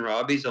 100, and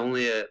Robbie's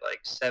only at like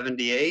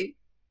 78.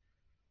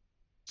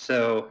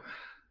 So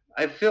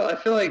I feel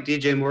like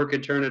DJ Moore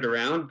could turn it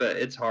around, but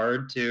it's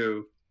hard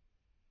to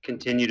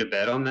continue to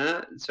bet on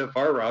that. So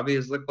far, Robbie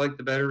has looked like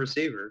the better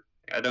receiver.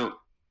 I don't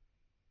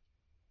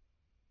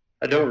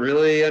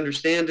really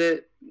understand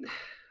it.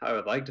 I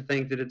would like to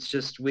think that it's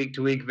just week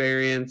to week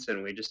variance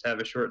and we just have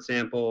a short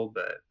sample,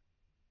 but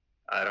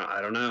I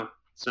don't know.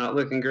 It's not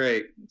looking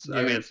great.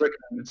 I mean,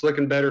 it's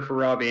looking better for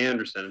Robbie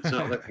Anderson. It's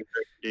not looking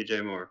great for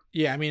DJ Moore.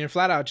 Yeah, I mean, and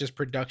flat out just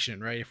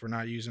production, right? If we're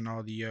not using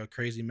all the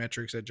crazy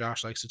metrics that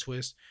Josh likes to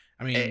twist.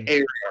 I mean,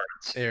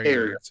 Air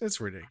yards.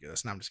 It's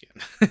ridiculous. No, I'm just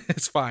kidding.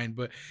 It's fine,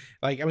 but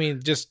like, I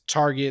mean, just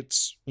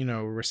targets,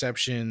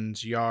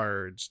 receptions,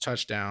 yards,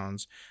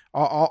 touchdowns,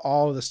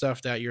 all of the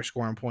stuff that you're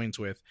scoring points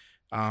with.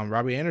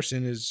 Robbie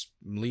Anderson is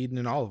leading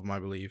in all of them, I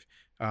believe.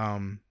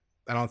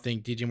 I don't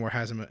think DJ Moore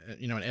has him,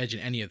 an edge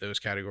in any of those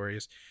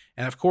categories.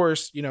 And of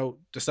course, the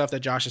stuff that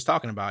Josh is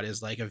talking about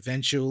is like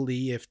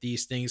eventually, if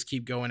these things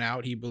keep going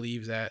out, he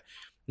believes that,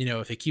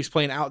 if it keeps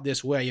playing out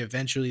this way,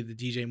 eventually the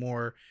DJ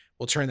Moore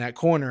will turn that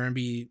corner and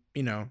be,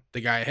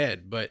 the guy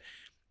ahead. But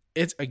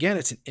it's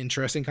an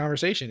interesting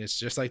conversation. It's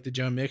just like the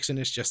Joe Mixon.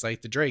 It's just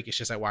like the Drake. It's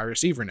just like wide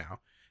receiver now.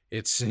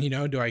 It's,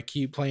 do I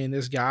keep playing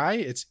this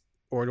guy?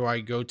 Or do I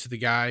go to the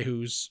guy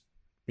who's,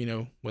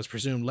 was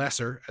presumed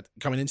lesser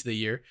coming into the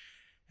year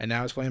and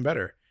now it's playing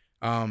better?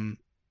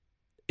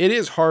 It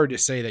is hard to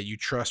say that you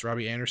trust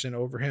Robbie Anderson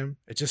over him.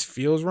 It just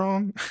feels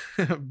wrong.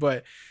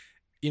 But,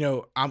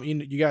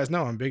 you guys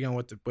know I'm big on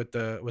what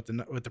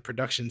the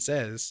production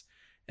says.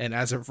 And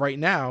as of right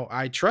now,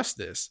 I trust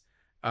this.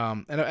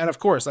 And of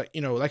course,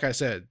 like I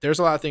said, there's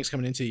a lot of things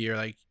coming into the year.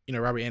 Like,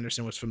 Robbie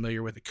Anderson was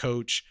familiar with the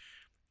coach,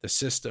 the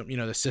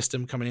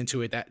system coming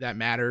into it that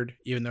mattered,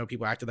 even though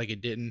people acted like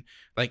it didn't.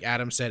 Like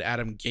Adam said,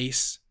 Adam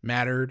Gase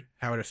mattered,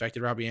 how it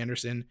affected Robbie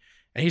Anderson.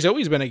 And he's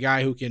always been a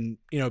guy who can,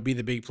 be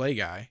the big play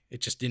guy. It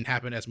just didn't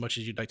happen as much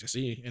as you'd like to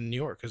see in New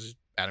York because it's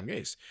Adam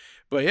Gase.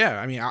 But yeah,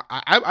 I mean,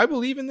 I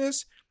believe in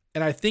this.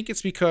 And I think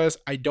it's because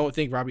I don't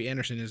think Robbie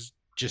Anderson is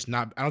just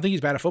not, I don't think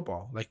he's bad at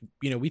football. Like,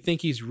 we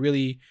think he's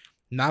really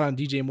not on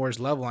DJ Moore's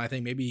level. And I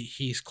think maybe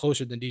he's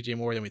closer than DJ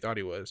Moore than we thought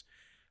he was.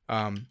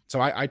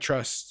 So I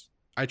trust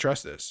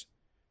this.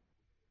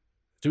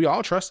 Do we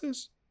all trust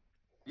this?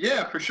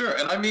 Yeah, for sure.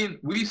 And I mean,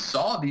 we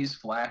saw these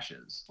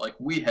flashes. Like,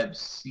 we have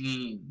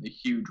seen the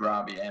huge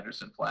Robbie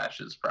Anderson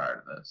flashes prior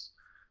to this.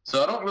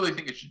 So I don't really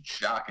think it should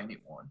shock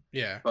anyone.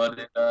 Yeah.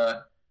 But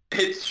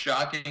it's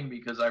shocking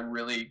because I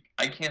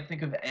can't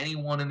think of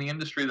anyone in the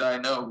industry that I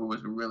know who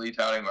was really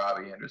touting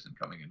Robbie Anderson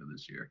coming into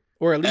this year.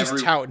 Or at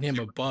least touting him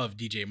above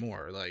DJ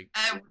Moore. Like,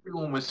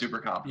 everyone was super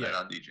confident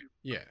on DJ.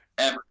 Yeah.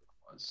 Everyone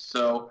was.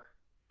 So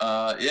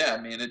I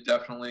mean, it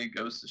definitely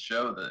goes to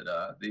show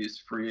that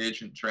these free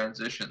agent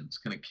transitions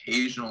can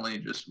occasionally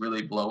just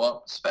really blow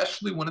up,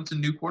 especially when it's a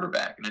new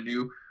quarterback and a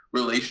new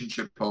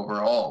relationship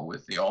overall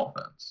with the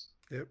offense.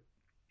 Yep.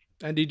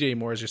 And DJ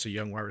Moore is just a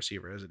young wide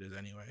receiver as it is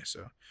anyway.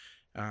 So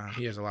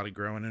he has a lot of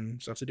growing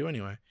and stuff to do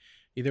anyway.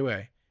 Either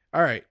way.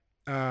 All right.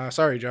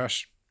 Sorry,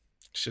 Josh.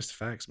 It's just the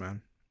facts,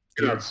 man.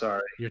 You're not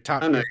sorry. Your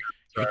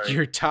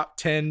top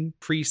 10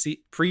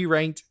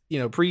 pre-ranked,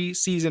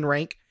 pre-season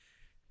rank.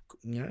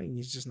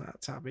 He's just not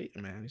top 8,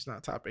 man. He's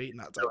not top 8,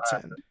 not top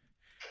 10.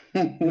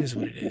 It is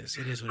what it is.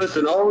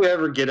 Listen, all we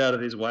ever get out of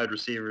these wide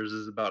receivers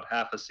is about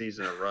half a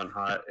season of run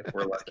hot if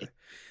we're lucky.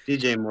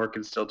 DJ Moore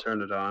can still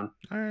turn it on.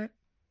 All right.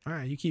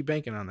 You keep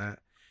banking on that,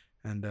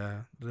 and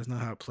let us know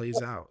how it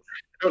plays out.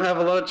 I don't have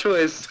a lot of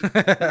choice. Do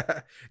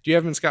you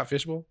have him in Scott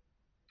Fishbowl?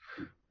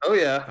 Oh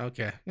yeah.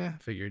 Okay. Yeah,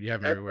 I figured you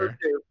have him everywhere.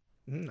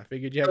 I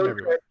figured you have him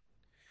everywhere.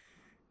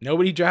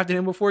 Nobody drafted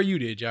him before you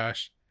did,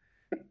 Josh.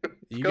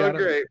 You got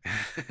great.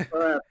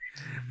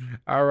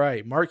 All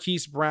right.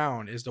 Marquise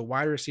Brown is the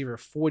wide receiver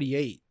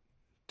 48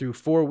 through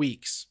 4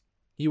 weeks.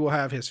 He will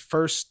have his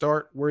first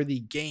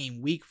start-worthy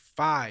game, week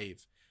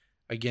 5,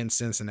 against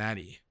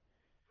Cincinnati.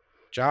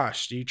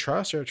 Josh, do you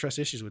trust or trust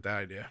issues with that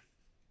idea?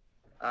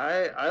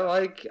 I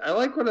like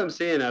what I'm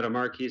seeing out of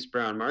Marquise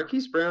Brown.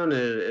 Marquise Brown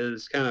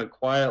is kind of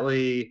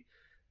quietly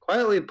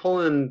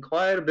pulling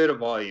quite a bit of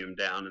volume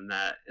down in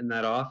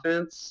that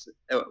offense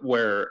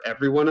where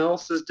everyone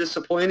else is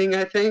disappointing,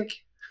 I think.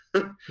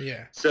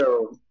 Yeah.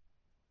 So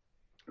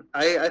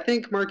I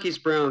think Marquise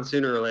Brown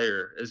sooner or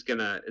later is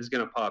gonna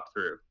pop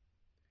through.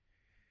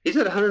 He's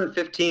at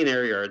 115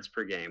 air yards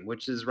per game,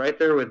 which is right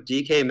there with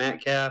DK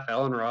Metcalf,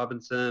 Allen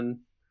Robinson,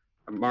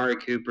 Amari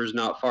Cooper's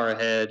not far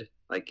ahead.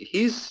 Like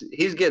he's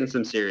getting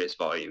some serious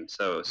volume.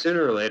 So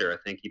sooner or later, I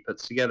think he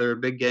puts together a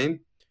big game.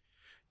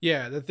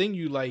 Yeah, the thing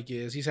you like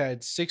is he's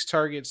had 6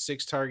 targets,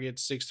 6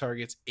 targets, 6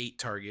 targets, 8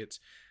 targets.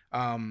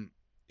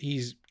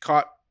 He's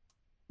caught,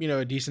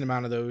 a decent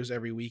amount of those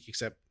every week,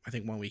 except I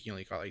think 1 week he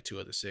only caught like 2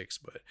 of the 6,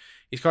 but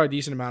he's caught a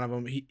decent amount of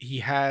them. He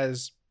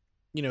has,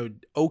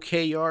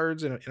 okay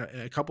yards in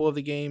a couple of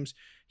the games.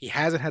 He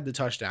hasn't had the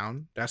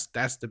touchdown.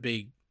 That's the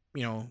big,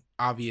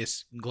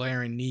 obvious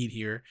glaring need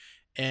here.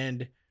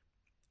 And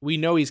we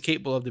know he's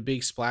capable of the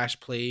big splash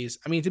plays.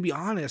 I mean, to be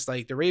honest,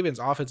 like the Ravens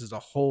offense as a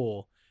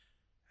whole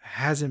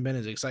hasn't been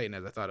as exciting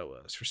as I thought it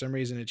was. For some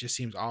reason, it just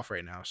seems off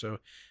right now. So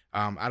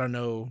I don't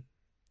know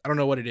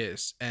what it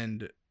is.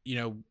 And,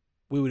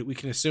 we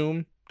can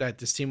assume that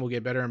this team will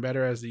get better and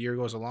better as the year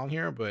goes along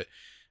here. But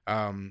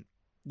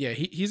Yeah,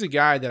 he's a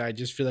guy that I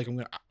just feel like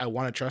I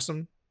want to trust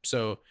him.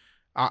 So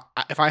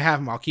if I have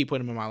him, I'll keep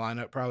putting him in my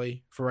lineup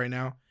probably for right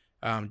now.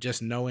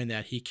 Just knowing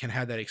that he can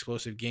have that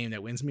explosive game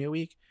that wins me a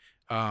week.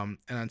 And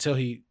until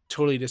he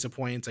totally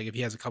disappoints, like if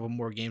he has a couple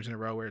more games in a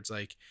row where it's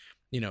like,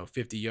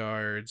 50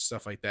 yards,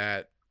 stuff like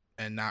that,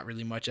 and not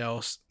really much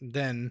else,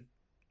 then,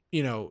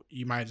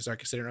 you might have to start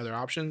considering other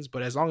options.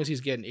 But as long as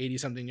he's getting 80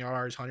 something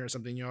yards, 100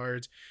 something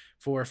yards,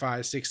 4,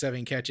 5, 6,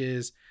 7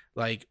 catches,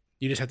 like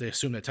you just have to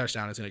assume that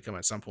touchdown is going to come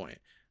at some point.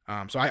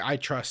 So I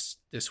trust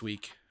this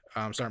week.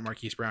 Starting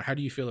Marquise Brown. How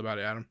do you feel about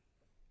it, Adam?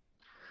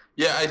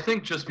 Yeah, I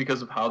think just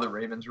because of how the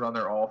Ravens run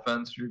their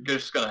offense, you're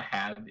just going to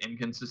have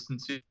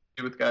inconsistency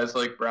with guys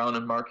like Brown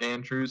and Mark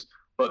Andrews.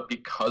 But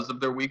because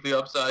of their weekly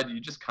upside, you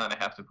just kind of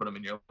have to put them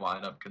in your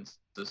lineup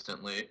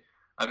consistently.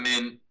 I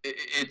mean,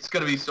 it's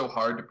going to be so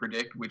hard to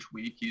predict which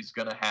week he's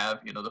going to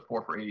have, the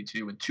 4 for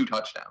 82 and 2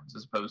 touchdowns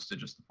as opposed to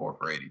just the 4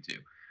 for 82.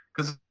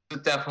 Because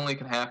it definitely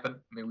can happen.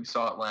 I mean, we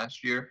saw it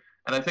last year.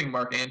 And I think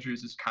Mark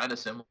Andrews is kind of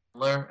similar.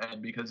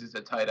 And because he's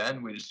a tight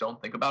end, we just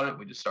don't think about it.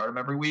 We just start him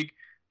every week.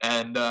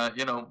 And,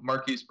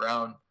 Marquise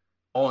Brown,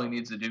 all he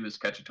needs to do is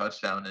catch a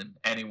touchdown in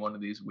any one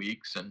of these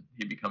weeks, and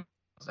he becomes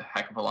a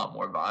heck of a lot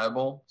more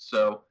viable.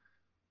 So,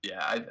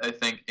 yeah, I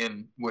think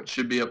in what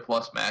should be a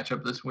plus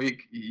matchup this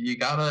week, you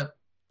got to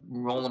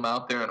roll him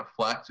out there in a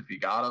flex if you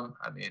got him.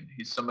 I mean,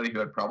 he's somebody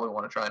who I'd probably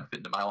want to try and fit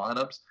into my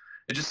lineups.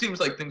 It just seems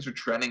like things are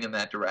trending in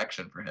that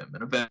direction for him.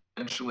 And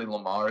eventually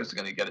Lamar is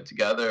going to get it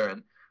together,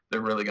 and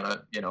they're really going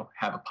to,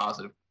 have a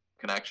positive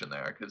connection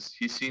there because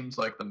he seems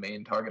like the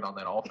main target on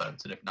that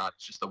offense. And if not,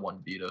 it's just the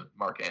 1B to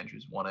Mark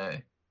Andrews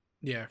 1A.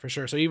 Yeah, for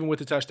sure. So even with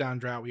the touchdown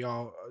drought, we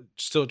all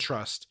still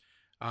trust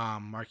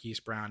Marquise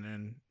Brown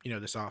and,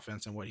 this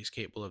offense and what he's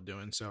capable of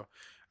doing. So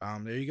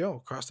there you go.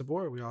 Across the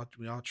board, we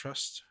all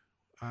trust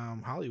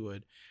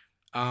Hollywood.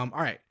 All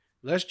right,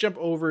 let's jump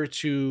over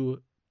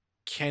to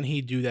can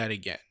he do that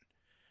again?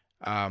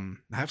 I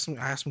have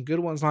some good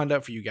ones lined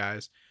up for you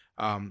guys.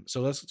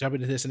 So let's jump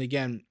into this. And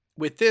again,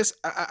 with this,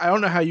 I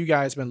don't know how you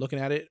guys have been looking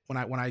at it when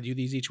I do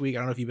these each week. I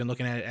don't know if you've been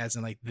looking at it as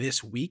in like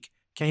this week,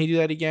 can he do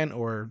that again,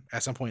 or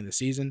at some point in the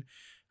season?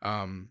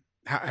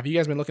 Have you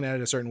guys been looking at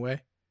it a certain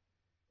way?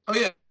 Oh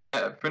yeah,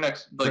 for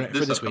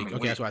this week.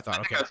 Okay, that's what I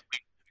thought.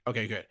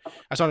 Okay, good. I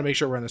just want to make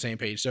sure we're on the same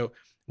page. So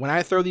when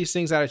I throw these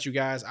things out at you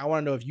guys, I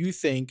want to know if you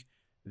think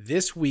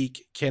this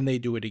week can they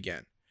do it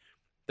again.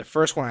 The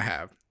first one I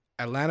have: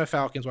 Atlanta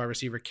Falcons wide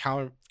receiver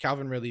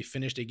Calvin Ridley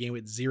finished a game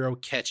with 0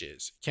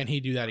 catches. Can he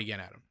do that again,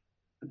 Adam?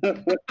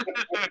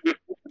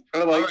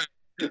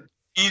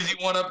 Easy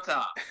one up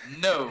top.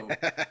 No.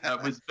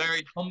 That was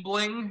very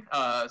humbling,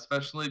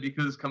 especially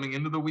because coming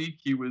into the week,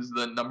 he was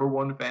the number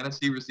 1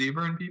 fantasy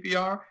receiver in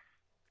PPR.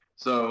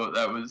 So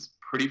that was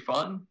pretty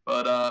fun.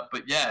 But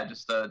yeah,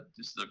 just a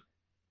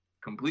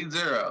complete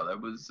 0. That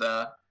was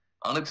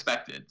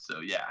unexpected.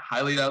 So yeah,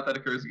 highly doubt that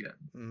occurs again.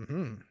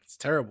 Mm-hmm. It's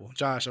terrible.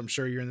 Josh, I'm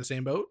sure you're in the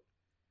same boat.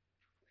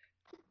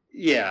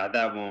 Yeah,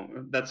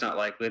 that's not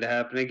likely to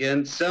happen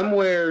again.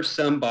 Somewhere,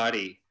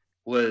 somebody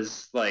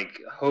was like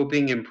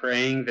hoping and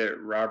praying that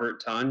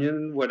Robert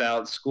Tonyan would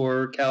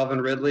outscore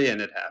Calvin Ridley, and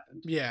it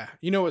happened. Yeah.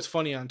 What's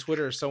funny on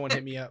Twitter? Someone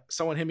hit me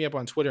up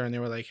on Twitter and they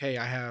were like, hey,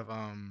 I have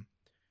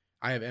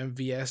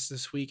MVS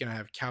this week and I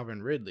have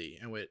Calvin Ridley,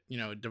 and with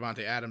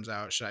Devontae Adams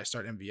out, should I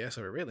start MVS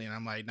over Ridley? And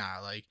I'm like, nah,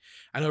 like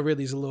I know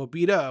Ridley's a little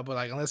beat up, but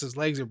like unless his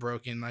legs are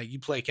broken, like you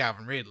play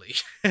Calvin Ridley.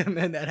 And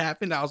then that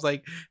happened. I was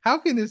like, how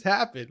can this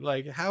happen?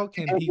 Like how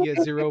can he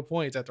get 0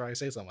 points after I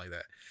say something like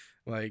that?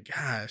 Like,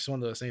 gosh, it's one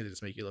of those things that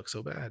just make you look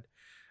so bad.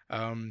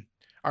 All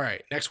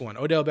right, next one.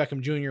 Odell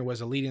Beckham Jr.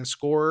 was a leading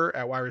scorer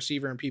at wide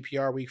receiver in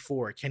PPR week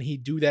 4. Can he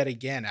do that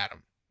again,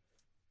 Adam?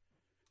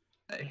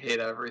 I hate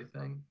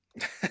everything.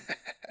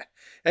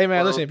 Hey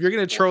man, listen, if you're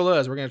gonna troll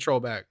us, we're gonna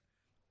troll back.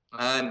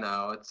 I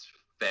know, it's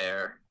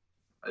fair.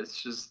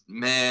 It's just,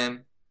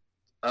 man,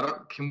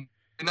 can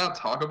we not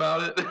talk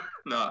about it?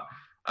 No.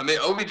 I mean,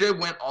 OBJ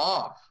went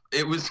off.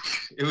 It was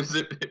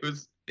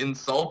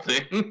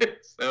insulting.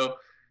 So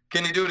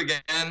can he do it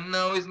again?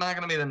 No, he's not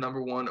gonna be the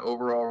number 1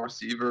 overall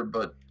receiver,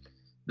 but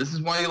this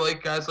is why you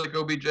like guys like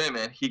OBJ,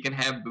 man. He can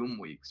have boom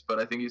weeks, but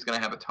I think he's gonna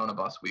have a ton of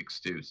bust weeks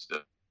too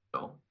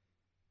still.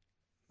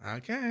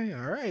 Okay,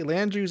 all right.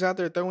 Landry's out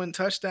there throwing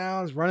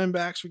touchdowns. Running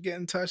backs were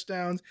getting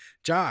touchdowns.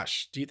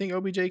 Josh, do you think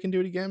OBJ can do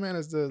it again, man,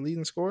 as the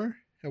leading scorer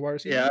at wide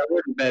receiver? Yeah, I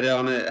wouldn't bet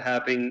on it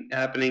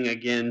happening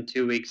again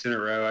 2 weeks in a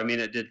row. I mean,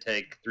 it did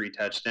take 3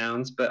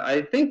 touchdowns, but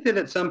I think that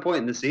at some point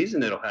in the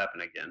season it'll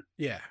happen again.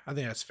 Yeah, I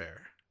think that's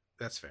fair.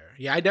 That's fair.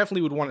 Yeah, I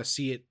definitely would want to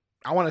see it.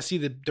 I want to see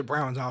the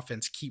Browns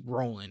offense keep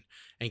rolling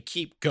and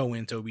keep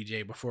going to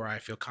OBJ before I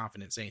feel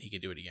confident saying he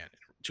could do it again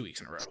 2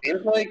 weeks in a row.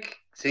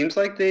 Seems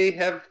like they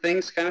have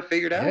things kind of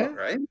figured out,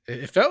 right?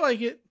 It felt like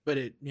it, but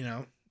it,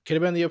 could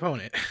have been the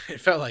opponent.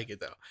 It felt like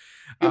it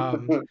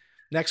though.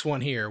 Next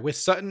one here. With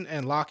Sutton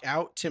and Locke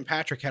out, Tim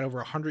Patrick had over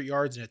 100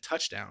 yards and a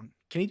touchdown.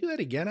 Can he do that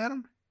again,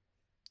 Adam?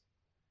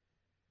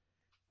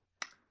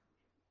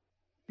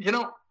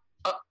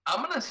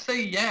 I'm going to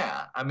say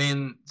yeah. I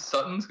mean,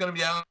 Sutton's going to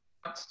be out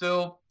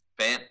still.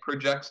 Fant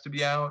projects to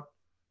be out.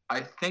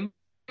 I think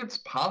it's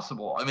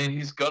possible. I mean,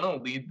 he's going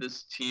to lead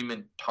this team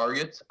in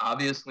targets.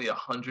 Obviously,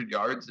 100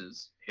 yards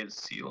is his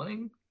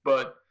ceiling,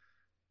 but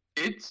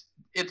it's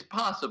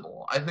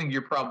possible. I think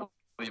you're probably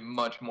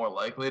much more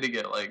likely to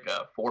get like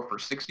a 4 for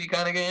 60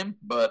 kind of game,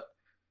 but,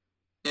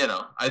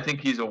 I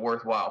think he's a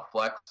worthwhile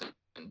flex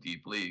in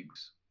deep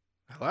leagues.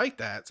 I like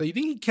that. So you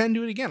think he can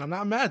do it again? I'm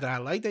not mad at that. I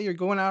like that you're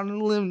going out on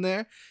a limb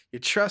there. You're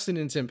trusting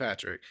in Tim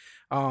Patrick.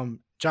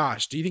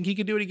 Josh, do you think he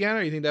could do it again,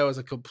 or you think that was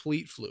a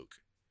complete fluke?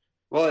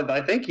 Well,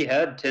 I think he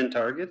had 10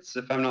 targets,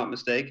 if I'm not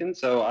mistaken.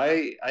 So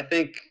I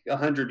think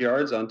 100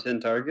 yards on 10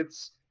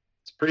 targets,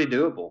 it's pretty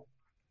doable.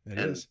 It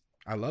is.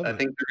 I love it. I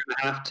think they're going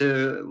to have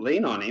to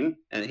lean on him,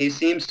 and he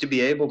seems to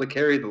be able to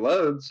carry the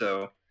load.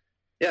 So,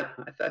 yeah,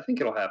 I think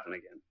it'll happen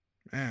again.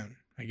 Man,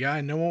 a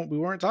guy we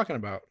weren't talking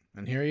about,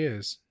 and here he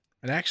is.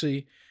 And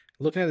actually,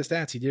 looking at the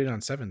stats, he did it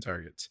on 7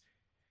 targets.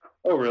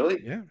 Oh, really?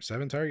 Yeah,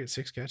 7 targets,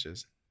 6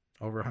 catches,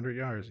 over 100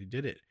 yards. He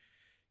did it.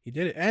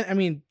 And I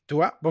mean,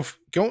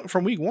 going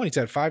from week 1, he's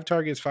had 5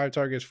 targets,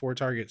 4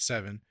 targets,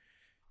 7.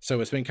 So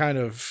it's been kind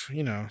of,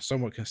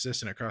 somewhat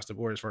consistent across the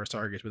board as far as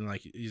targets, but then,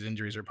 like, these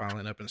injuries are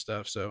piling up and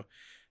stuff. So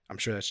I'm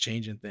sure that's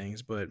changing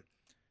things. But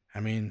I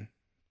mean,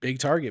 big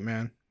target,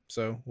 man.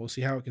 So we'll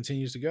see how it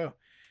continues to go.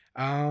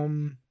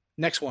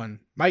 Next one,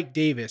 Mike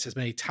Davis has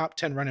been a top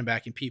 10 running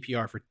back in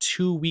PPR for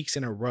 2 weeks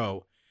in a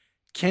row.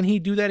 Can he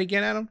do that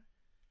again, Adam?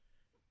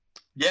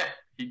 Yeah,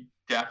 he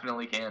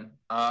definitely can.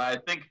 I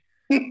think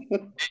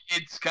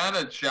it's kind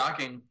of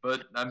shocking,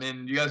 but I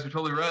mean, you guys are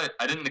totally right.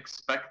 I didn't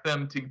expect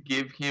them to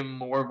give him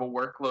more of a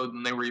workload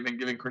than they were even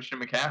giving Christian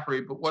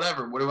McCaffrey, but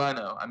whatever. What do I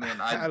know? I mean,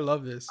 I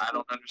love this. I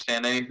don't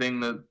understand anything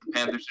that the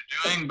Panthers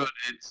are doing, but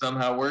it's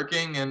somehow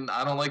working, and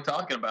I don't like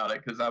talking about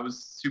it because I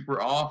was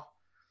super off.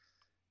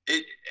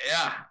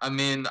 I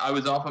mean, I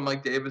was off on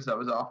Mike Davis. I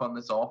was off on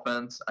this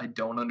offense. I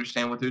don't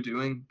understand what they're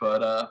doing,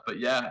 but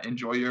yeah,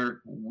 enjoy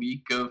your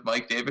week of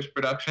Mike Davis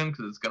production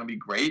because it's going to be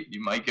great.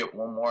 You might get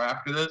one more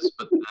after this,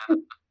 but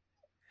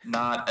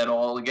not at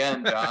all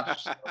again,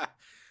 Josh.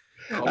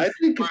 So, I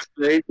think it's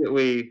great that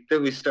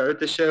we start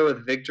the show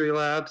with victory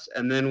laps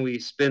and then we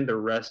spend the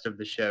rest of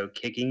the show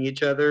kicking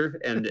each other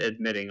and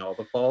admitting all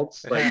the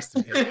faults. It's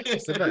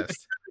the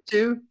best.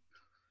 Too.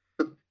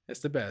 It's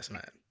the best,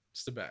 man.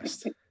 It's the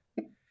best.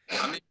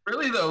 I mean,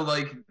 really, though,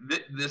 like,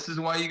 this is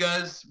why you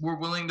guys were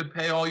willing to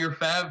pay all your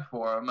fab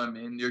for him. I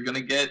mean, you're going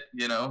to get,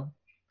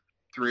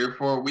 3 or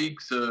 4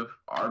 weeks of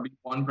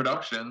RB1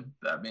 production.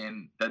 I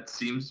mean, that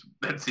seems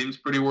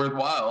pretty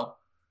worthwhile.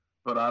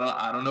 But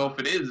I don't know if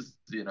it is,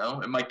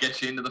 It might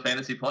get you into the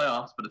fantasy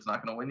playoffs, but it's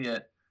not going to win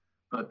yet.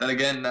 But then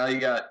again, now you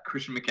got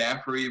Christian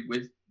McCaffrey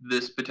with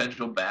this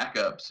potential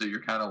backup, so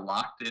you're kind of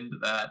locked into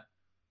that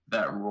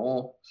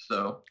role.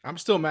 So I'm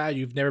still mad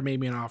you've never made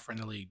me an offer in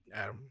the league,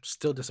 Adam.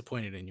 Still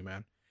disappointed in you,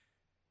 man.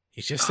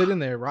 He's just sitting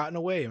there rotting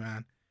away,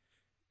 man.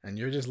 And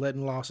you're just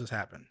letting losses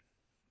happen.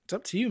 It's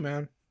up to you,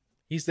 man.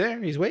 He's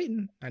there. He's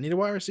waiting. I need a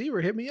wide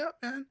receiver. Hit me up,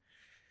 man.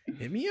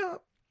 Hit me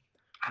up.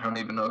 I don't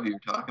even know who you're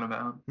talking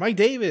about. Mike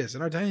Davis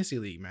in our Dynasty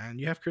League, man.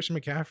 You have Christian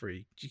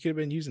McCaffrey. You could have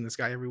been using this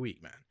guy every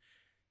week, man.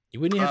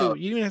 You didn't have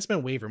to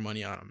spend waiver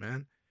money on him,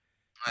 man.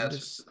 I'm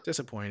just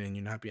disappointed in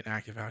you not being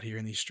active out here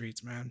in these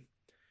streets, man.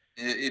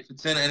 If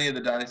it's in any of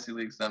the Dynasty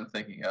Leagues I'm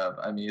thinking of,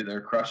 I'm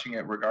either crushing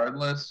it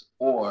regardless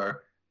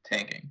or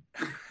tanking.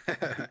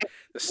 The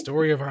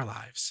story of our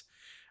lives.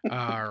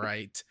 All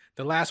right.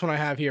 The last one I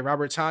have here,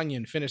 Robert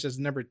Tonyan finished as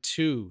number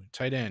 2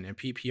 tight end in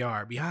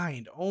PPR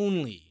behind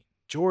only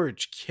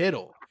George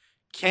Kittle.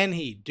 Can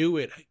he do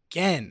it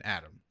again,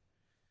 Adam?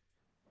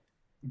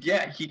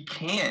 Yeah, he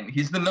can.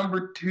 He's the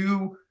number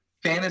 2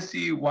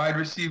 fantasy wide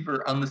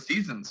receiver on the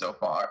season so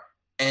far.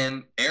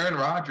 And Aaron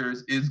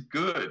Rodgers is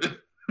good.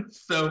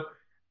 So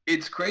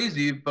it's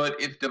crazy, but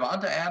if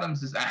Devonta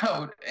Adams is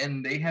out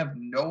and they have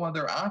no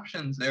other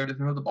options there to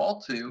throw the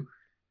ball to,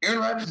 Aaron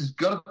Rodgers is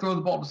going to throw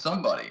the ball to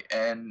somebody.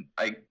 And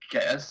I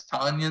guess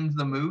Tanyan's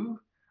the move.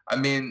 I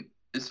mean,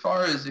 as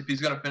far as if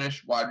he's going to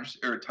finish wide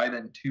receiver or tight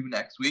end 2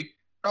 next week,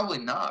 probably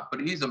not, but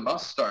he's a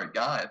must-start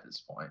guy at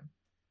this point.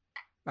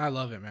 I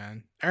love it,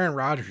 man. Aaron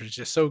Rodgers is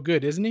just so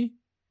good, isn't he?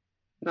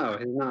 No,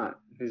 he's not.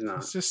 He's not.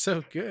 He's just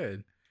so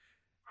good.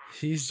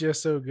 He's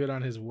just so good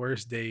on his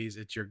worst days.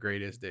 It's your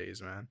greatest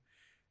days, man.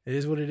 It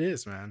is what it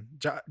is, man.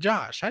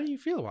 Josh, how do you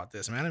feel about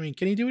this, man? I mean,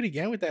 can he do it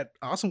again with that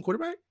awesome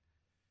quarterback?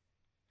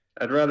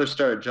 I'd rather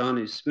start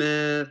Johnny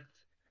Smith.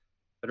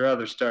 I'd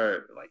rather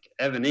start like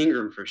Evan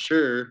Ingram for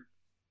sure.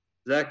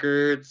 Zach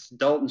Ertz,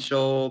 Dalton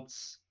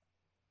Schultz.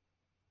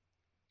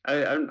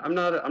 I'm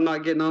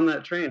not getting on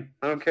that train.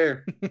 I don't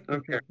care. I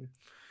don't care.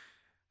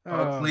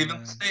 It's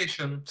leaving the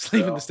station. It's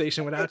leaving the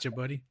station without you,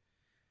 buddy.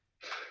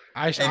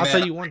 I'll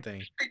tell you one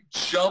thing. I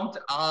jumped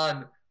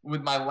on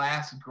with my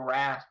last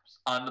grasps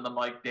onto the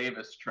Mike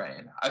Davis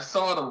train. I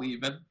saw it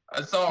leaving.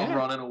 I saw him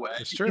running away.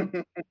 It's true.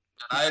 And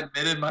I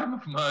admitted my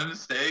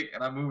mistake,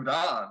 and I moved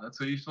on. That's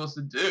what you're supposed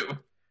to do.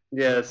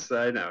 Yes,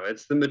 I know.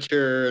 It's the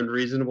mature and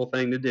reasonable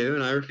thing to do,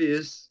 and I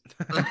refuse.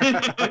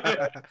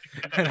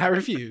 And I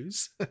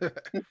refuse.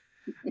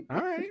 All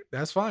right.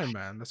 That's fine,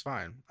 man. That's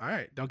fine. All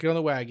right. Don't get on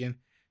the wagon.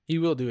 He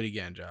will do it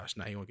again, Josh.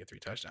 Now he won't get 3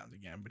 touchdowns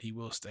again, but he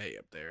will stay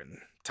up there in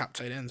top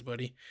tight ends,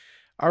 buddy.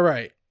 All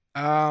right.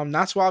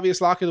 Not so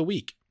obvious lock of the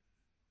week.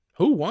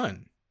 Who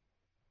won?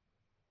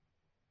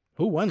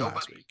 Who won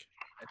last week?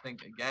 I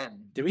think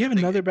again. Did we have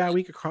another bad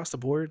week across the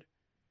board?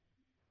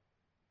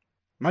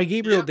 My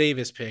Gabriel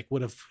Davis pick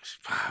would have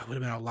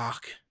been a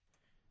lock.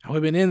 I would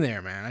have been in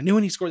there, man. I knew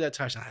when he scored that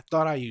touchdown. I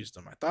thought I used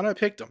him. I thought I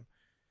picked him.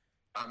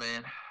 I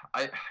mean,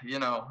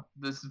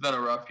 this has been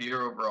a rough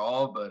year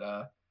overall,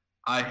 but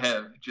I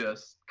have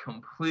just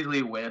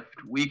completely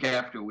whiffed week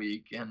after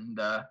week. And,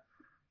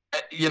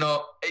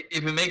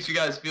 if it makes you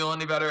guys feel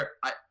any better,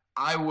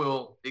 I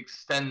will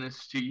extend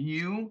this to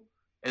you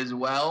as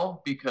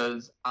well,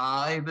 because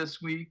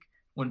this week,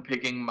 when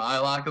picking my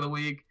lock of the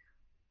week,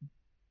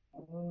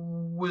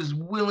 was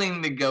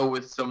willing to go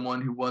with someone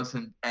who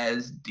wasn't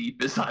as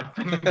deep as I've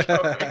been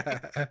going.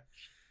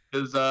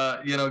 Because,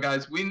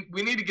 guys, we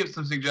need to give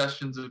some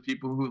suggestions of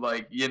people who,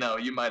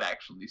 you might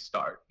actually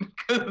start.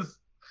 Because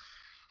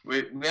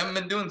we haven't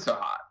been doing so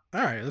hot.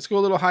 All right, let's go a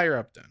little higher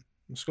up then.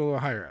 Let's go a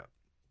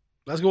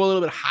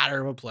little bit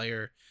hotter of a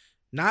player.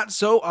 Not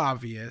so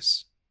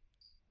obvious,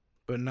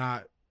 but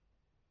not,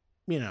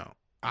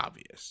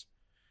 obvious.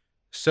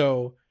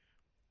 So,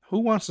 who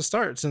wants to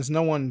start since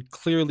no one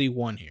clearly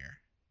won here?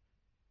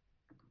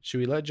 Should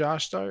we let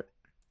Josh start?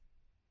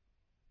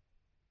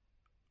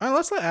 All right,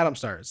 let's let Adam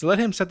start. So let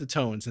him set the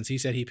tone since he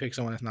said he picked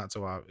someone that's not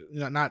so obvious.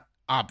 Not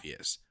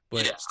obvious,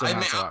 but still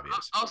not so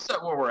obvious. I'll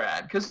set where we're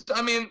at because,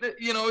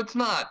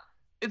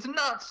 it's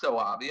not so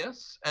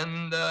obvious.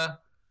 And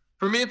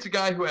for me, it's a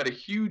guy who had a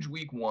huge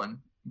week 1,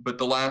 but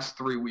the last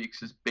 3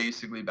 weeks has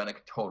basically been a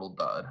total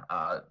dud.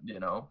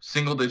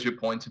 Single-digit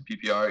points in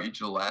PPR each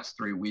of the last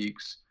 3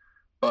 weeks.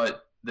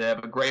 But they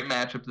have a great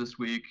matchup this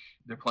week.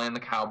 They're playing the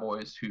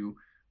Cowboys, who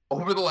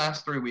over the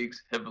last 3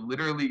 weeks have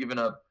literally given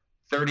up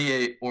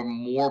 38 or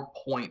more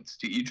points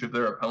to each of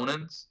their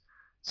opponents.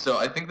 So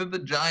I think that the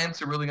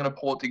Giants are really going to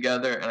pull it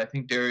together, and I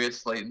think Darius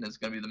Slayton is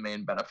going to be the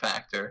main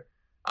benefactor.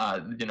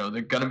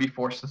 They're going to be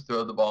forced to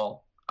throw the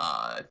ball.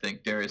 I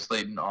think Darius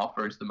Slayton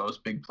offers the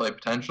most big play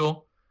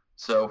potential.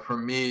 So for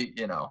me,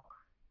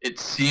 it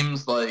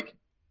seems like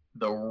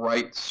the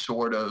right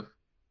sort of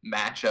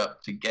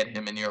matchup to get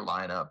him in your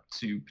lineup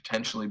to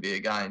potentially be a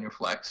guy in your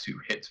flex who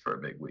hits for a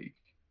big week.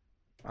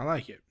 I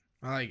like it.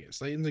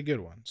 Slayton's a good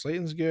one.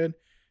 Slayton's good.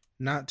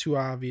 Not too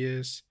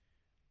obvious.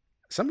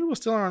 Some people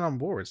still aren't on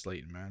board with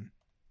Slayton, man.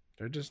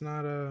 They're just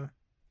not they're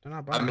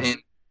not buying. I mean,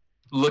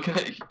 looking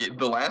at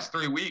the last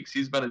 3 weeks,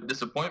 he's been a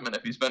disappointment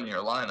if he's been in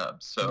your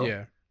lineup. So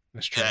yeah,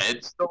 that's true. Yeah,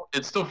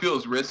 it still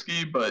feels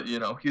risky, but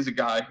he's a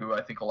guy who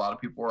I think a lot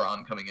of people were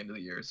on coming into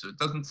the year. So it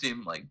doesn't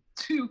seem like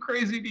too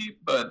crazy deep,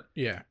 but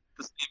yeah. At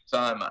the same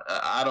time,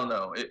 I don't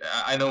know.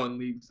 I know in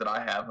leagues that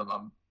I have him,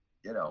 I'm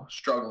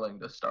struggling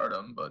to start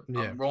him, but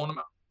I'm rolling him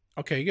out.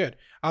 Okay, good.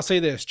 I'll say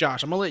this,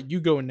 Josh. I'm gonna let you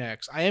go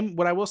next.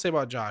 What I will say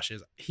about Josh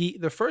is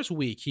the first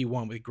week he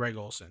won with Greg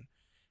Olsen,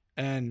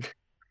 and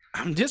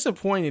I'm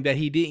disappointed that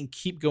he didn't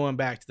keep going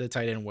back to the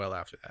tight end well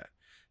after that,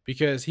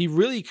 because he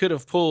really could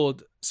have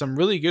pulled some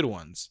really good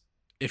ones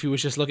if he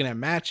was just looking at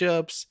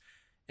matchups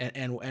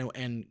and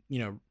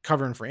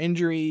covering for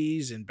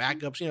injuries and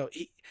backups.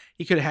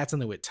 He could have had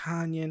something with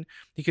Tanyan.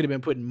 He could have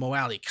been putting Mo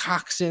Alley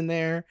Cox in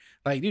there.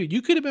 Like, dude,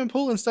 you could have been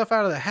pulling stuff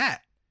out of the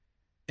hat.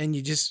 And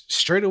you just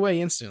straight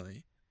away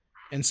instantly.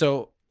 And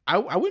so I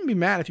wouldn't be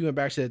mad if you went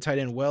back to the tight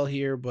end well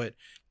here, but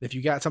if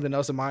you got something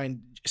else in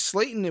mind,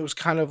 Slayton, it was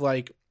kind of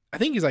like, I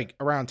think he's like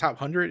around top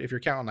 100 if you're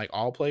counting like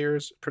all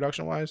players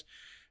production wise.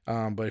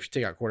 But if you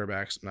take out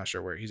quarterbacks, I'm not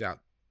sure where he's out.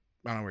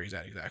 I don't know where he's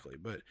at exactly,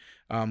 but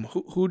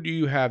who do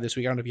you have this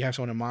week? I don't know if you have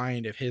someone in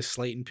mind, if his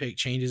Slayton pick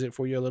changes it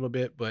for you a little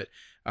bit, but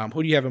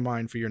who do you have in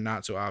mind for your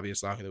not so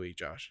obvious lock of the week,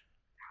 Josh?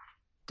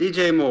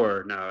 DJ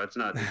Moore. No, it's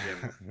not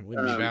DJ Moore. It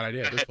wouldn't be a bad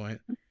idea at this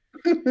point.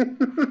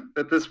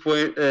 At this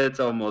point, it's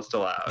almost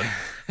allowed.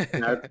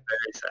 And that's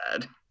very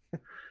sad.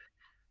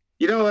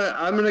 You know what?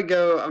 I'm gonna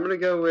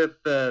go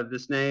with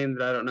this name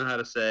that I don't know how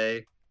to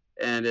say,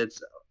 and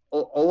it's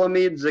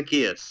Olamide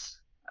Zaccheaus.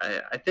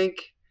 I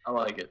think I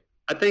like it.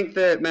 I think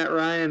that Matt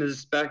Ryan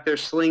is back there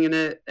slinging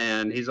it,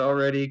 and he's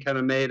already kind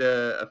of made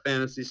a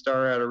fantasy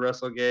star out of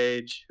Russell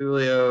Gage.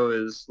 Julio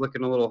is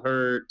looking a little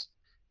hurt.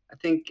 I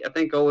think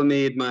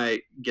Olamide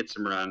might get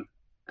some run,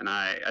 and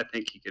I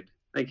think he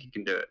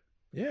can do it.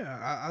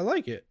 Yeah, I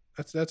like it.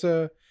 That's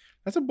a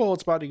bold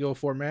spot to go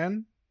for,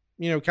 man.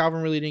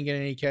 Calvin really didn't get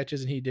any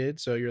catches, and he did.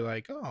 So you're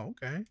like, oh,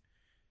 okay,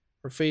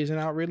 we're phasing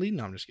out Ridley.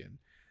 No, I'm just kidding.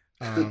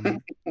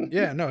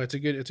 Yeah, no, it's a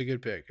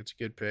good pick. It's a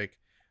good pick.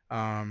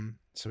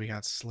 So we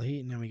got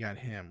Slayton and we got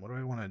him. What do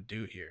I want to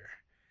do here?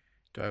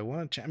 Do I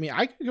want to?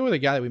 I could go with a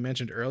guy that we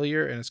mentioned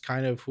earlier, and it's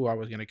kind of who I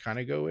was going to kind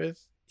of go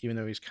with, even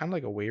though he's kind of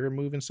like a waiver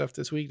move and stuff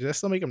this week. Does that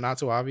still make him not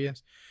so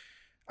obvious?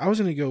 I was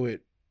going to go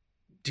with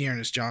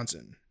Dearness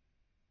Johnson.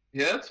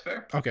 Yeah, that's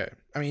fair. Okay.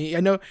 I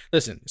know,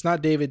 listen, it's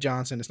not David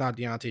Johnson. It's not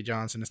Deontay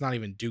Johnson. It's not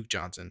even Duke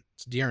Johnson.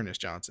 It's Dearness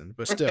Johnson.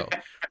 But still,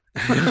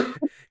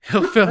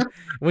 he'll feel,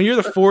 when you're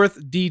the fourth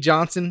D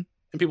Johnson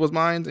in people's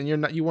minds, and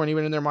you weren't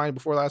even in their mind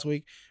before last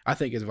week, I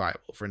think is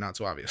viable for not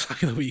so obvious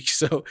lock of the week.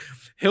 So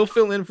he'll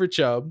fill in for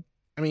Chubb.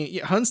 I mean,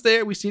 yeah, Hunt's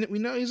there. We've seen it. We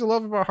know he's a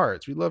love of our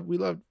hearts. We love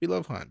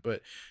Hunt,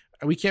 but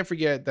we can't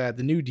forget that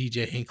the new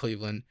DJ in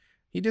Cleveland,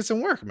 he did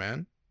some work,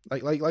 man.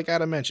 Like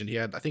Adam mentioned, he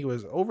had, I think it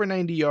was over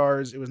 90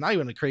 yards. It was not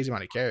even a crazy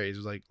amount of carries. It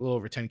was like a little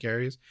over 10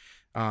 carries.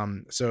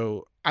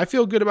 So I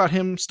feel good about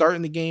him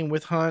starting the game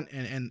with Hunt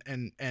and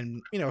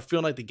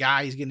feeling like the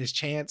guy, he's getting his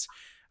chance.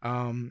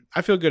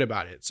 I feel good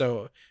about it.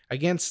 So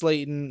against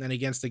Slayton and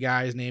against the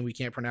guy's name we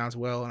can't pronounce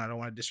well, and I don't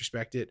want to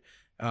disrespect it.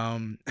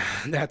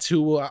 That's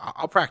who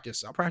I'll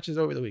practice. I'll practice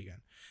over the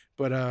weekend.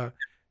 But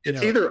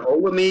it's either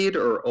Olamide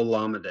or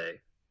Olamide.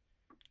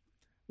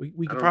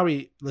 We could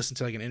probably listen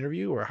to like an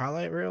interview or a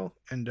highlight reel.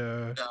 And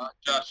Josh,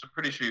 I'm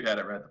pretty sure you had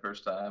it right the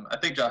first time. I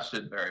think Josh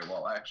did very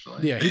well,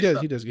 actually. Yeah, he does.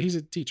 He does. He's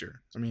a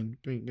teacher. I mean,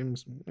 we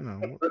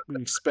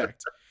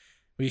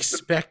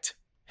expect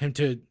him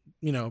to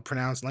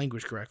pronounce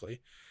language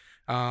correctly.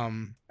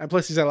 And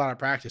plus he's had a lot of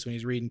practice when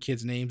he's reading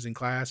kids' names in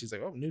class. He's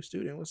like, oh, new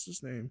student, what's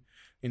this name?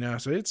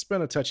 So it's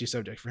been a touchy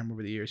subject for him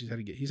over the years.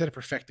 He's had to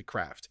perfect the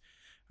craft.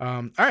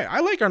 All right, I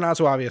like our not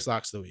so obvious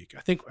locks of the week.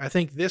 I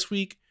think this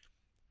week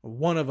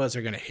one of us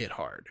are going to hit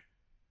hard.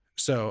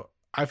 So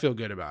I feel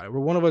good about it.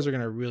 One of us are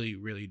going to really,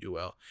 really do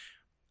well.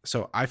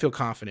 So I feel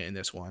confident in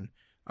this one.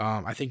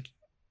 I think,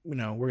 we're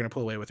going to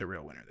pull away with a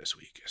real winner this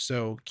week.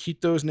 So keep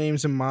those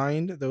names in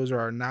mind. Those are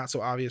our not so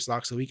obvious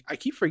locks of the week. I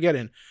keep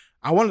forgetting.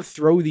 I want to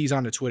throw these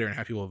onto Twitter and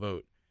have people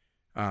vote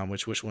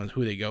which ones,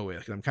 who they go with.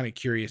 Because I'm kind of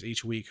curious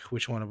each week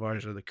which one of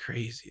ours are the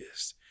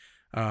craziest.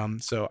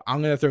 So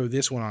I'm going to throw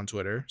this one on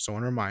Twitter.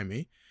 Someone remind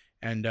me.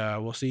 And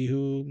we'll see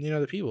who,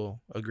 the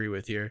people agree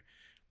with here.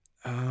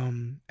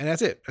 And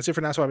that's it. That's it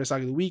for Not So Obvious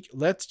Lock of the Week.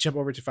 Let's jump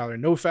over to Foul or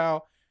No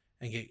Foul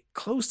and get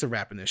close to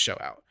wrapping this show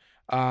out.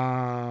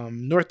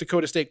 North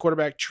Dakota State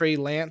quarterback Trey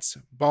Lance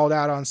balled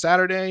out on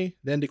Saturday,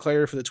 then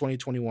declared for the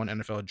 2021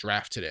 NFL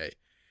Draft today.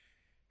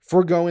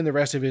 Foregoing the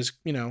rest of his,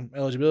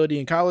 eligibility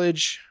in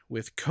college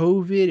with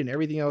COVID and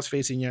everything else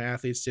facing young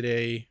athletes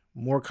today,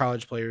 more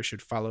college players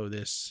should follow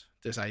this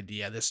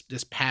idea,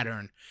 this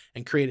pattern,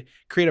 and create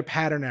a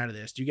pattern out of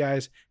this. Do you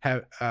guys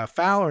have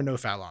foul or no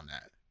foul on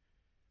that?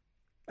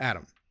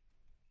 Adam?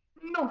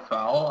 No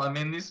foul. I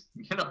mean, these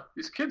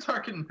kids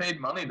aren't getting paid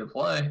money to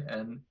play,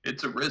 and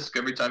it's a risk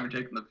every time you're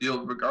taking the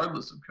field,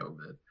 regardless of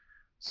COVID.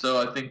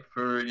 So I think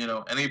for,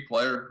 any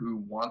player who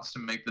wants to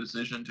make the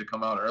decision to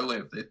come out early,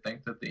 if they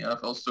think that the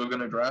NFL is still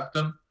going to draft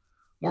him,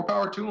 more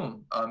power to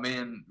them. I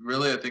mean,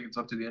 really, I think it's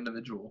up to the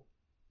individual.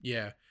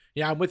 Yeah,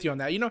 I'm with you on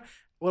that.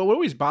 What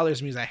always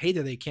bothers me is I hate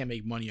that they can't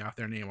make money off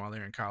their name while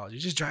they're in college. It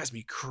just drives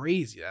me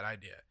crazy, that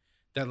idea.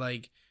 That,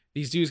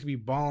 these dudes could be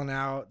balling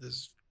out,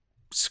 this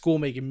school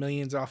making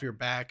millions off your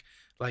back.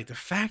 Like, the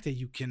fact that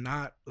you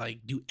cannot,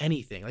 do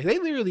anything. They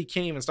literally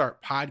can't even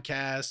start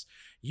podcasts,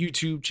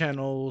 YouTube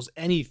channels,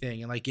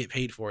 anything, and, get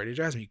paid for it. It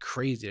drives me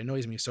crazy. It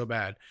annoys me so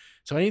bad.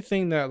 So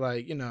anything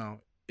that,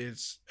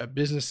 it's a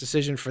business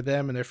decision for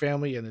them and their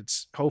family, and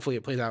hopefully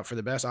it plays out for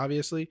the best,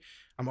 obviously,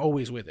 I'm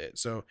always with it.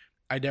 So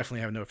I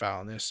definitely have no foul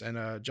on this.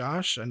 And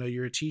Josh, I know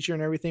you're a teacher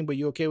and everything, but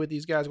you okay with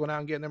these guys going out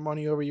and getting their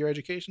money over your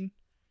education?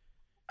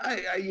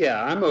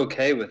 Yeah, I'm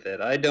okay with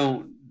it. I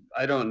don't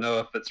know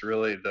if it's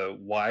really the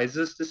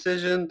wisest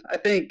decision. I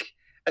think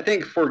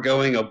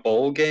foregoing a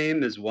bowl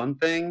game is one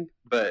thing,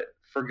 but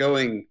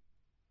foregoing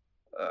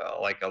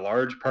a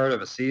large part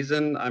of a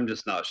season, I'm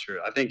just not sure.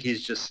 I think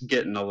he's just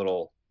getting a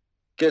little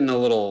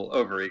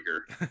overeager.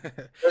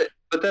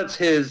 but that's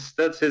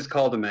his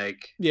call to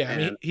make. Yeah, I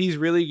mean, he's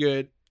really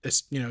good.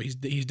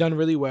 He's done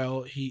really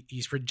well.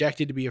 He's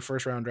projected to be a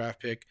first round draft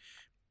pick,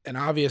 and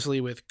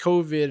obviously with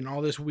COVID and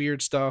all this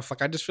weird stuff,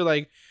 I just feel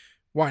like,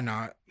 why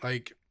not?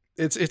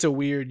 It's a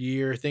weird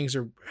year. Things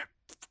are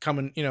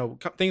coming,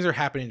 things are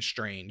happening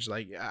strange.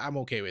 I'm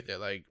okay with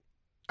it.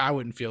 I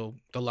wouldn't feel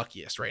the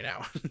luckiest right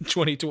now,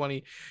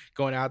 2020,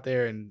 going out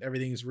there and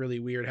everything's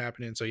really weird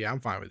happening. So yeah, I'm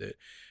fine with it.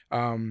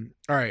 All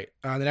right.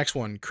 The next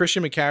one,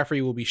 Christian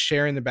McCaffrey will be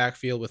sharing the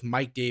backfield with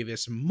Mike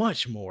Davis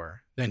much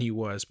more than he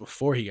was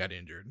before he got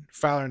injured.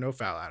 Foul or no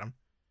foul, Adam?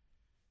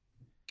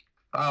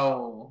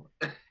 Oh,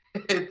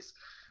 it's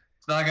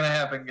not going to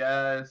happen,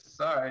 guys.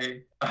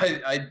 Sorry.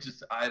 I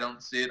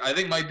don't see it. I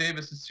think Mike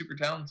Davis is super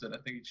talented. I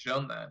think he's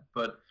shown that.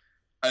 But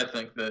I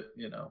think that,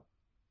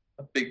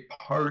 a big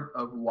part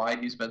of why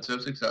he's been so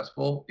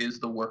successful is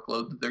the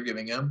workload that they're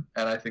giving him.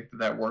 And I think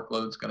that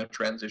workload is going to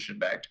transition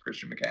back to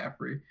Christian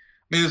McCaffrey.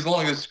 I mean, as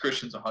long as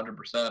Christian's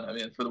 100%, I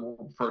mean, for the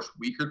first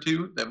week or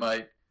two, they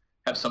might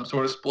have some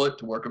sort of split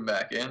to work him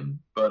back in.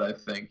 But I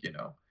think, if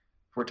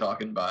we're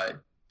talking by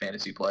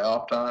fantasy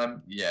playoff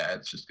time, yeah,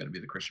 it's just going to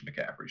be the Christian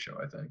McCaffrey show,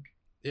 I think.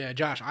 Yeah,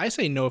 Josh, I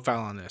say no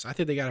foul on this. I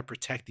think they got to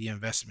protect the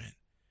investment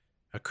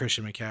of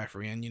Christian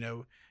McCaffrey and,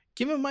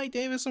 give him Mike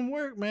Davis some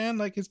work,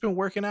 man. It's been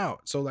working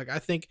out. So, I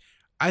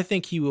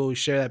think he will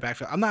share that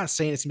backfield. I'm not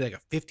saying it's going to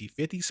be a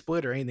 50-50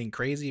 split or anything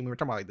crazy. I mean, we're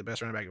talking about the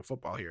best running back in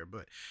football here,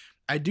 but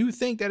I do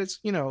think that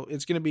it's,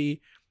 it's going to be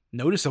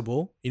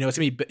noticeable.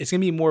 It's gonna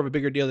be more of a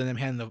bigger deal than them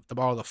handing the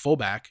ball to the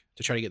fullback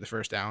to try to get the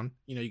first down.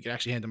 You could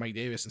actually hand it to Mike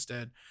Davis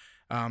instead.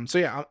 So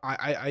yeah,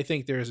 I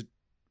think there's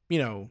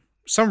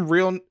some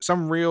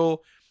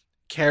real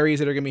carries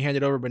that are gonna be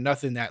handed over, but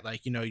nothing that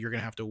you're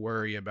gonna have to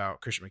worry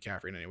about Christian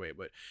McCaffrey in any way.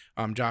 But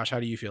Josh, how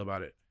do you feel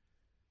about it?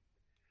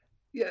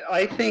 Yeah,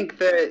 I think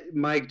that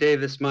Mike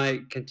Davis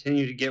might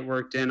continue to get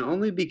worked in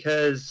only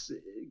because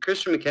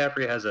Christian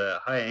McCaffrey has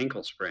a high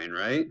ankle sprain,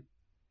 right?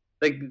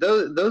 Like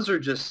those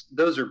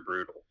are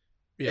brutal.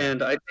 Yeah.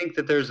 And I think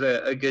that there's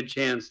a good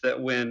chance that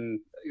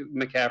when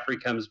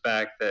McCaffrey comes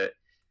back that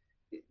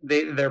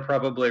they're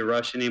probably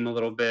rushing him a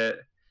little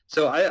bit.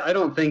 So I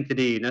don't think that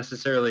he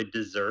necessarily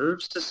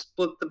deserves to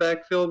split the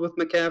backfield with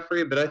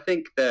McCaffrey, but I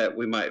think that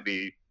we might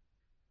be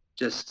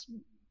just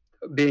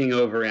being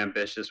over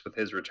ambitious with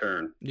his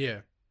return.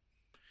 Yeah.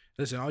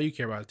 Listen, all you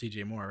care about is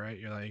DJ Moore, right?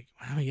 You're like,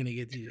 when are we gonna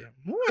get DJ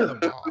Moore the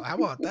ball? How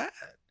about that?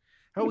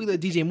 How about we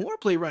let DJ Moore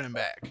play running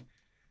back?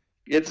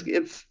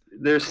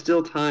 There's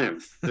still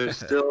time. There's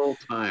still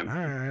time. All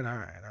right.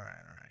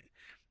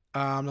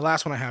 The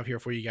last one I have here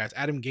for you guys: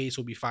 Adam Gase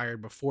will be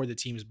fired before the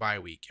team's bye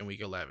week in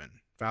week 11.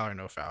 Foul or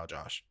no foul,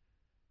 Josh?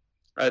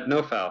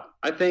 No foul.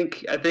 I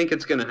think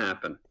it's going to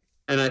happen,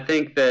 and I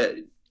think that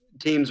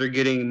teams are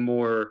getting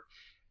more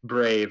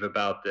brave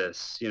about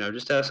this.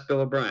 Just ask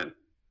Bill O'Brien.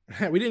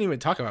 We didn't even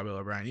talk about Bill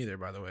O'Brien either,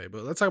 by the way,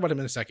 but let's talk about him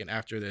in a second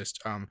after this.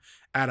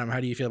 Adam, how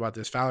do you feel about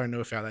this? Foul or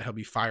no foul that he'll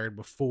be fired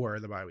before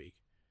the bye week?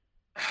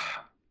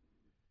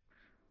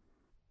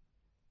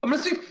 I'm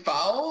going to say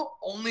foul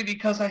only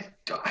because I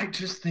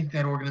just think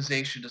that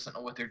organization doesn't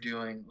know what they're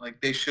doing.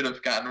 Like, they should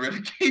have gotten rid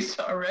of Case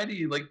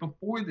already,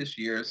 before this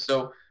year.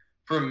 So,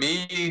 for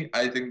me,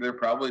 I think they're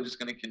probably just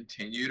going to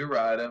continue to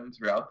ride him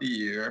throughout the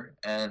year.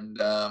 And,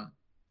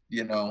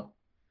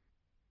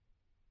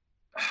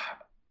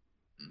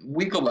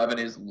 week 11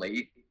 is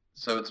late,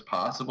 so it's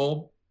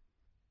possible.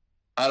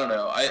 I don't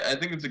know. I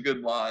think it's a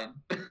good line.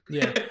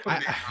 Yeah.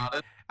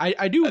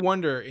 I do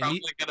wonder.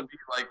 Probably going to be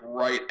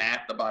right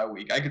at the bye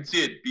week. I could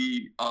see it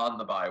be on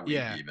the bye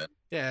week even.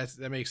 Yeah,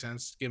 that makes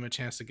sense. Give him a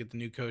chance to get the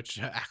new coach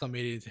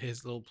acclimated to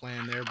his little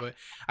plan there. But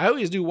I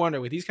always do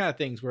wonder with these kind of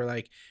things where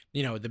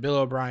the Bill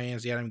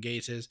O'Briens, the Adam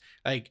Gateses,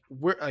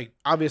 we're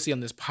obviously on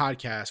this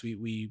podcast,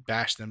 we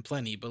bash them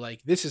plenty, but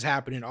this is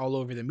happening all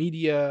over the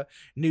media,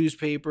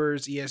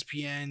 newspapers,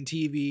 ESPN,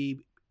 TV,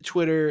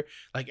 Twitter,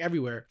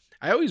 everywhere.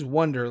 I always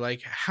wonder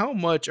how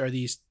much are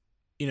these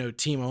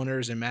team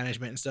owners and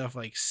management and stuff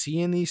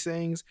seeing these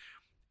things,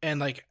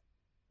 and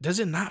does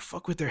it not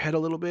fuck with their head a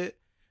little bit?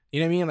 You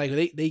know what I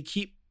mean? They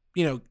keep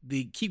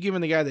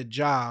giving the guy the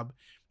job,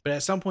 but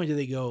at some point do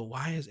they go,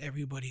 why is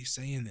everybody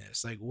saying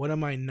this? What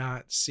am I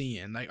not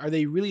seeing? Are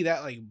they really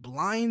that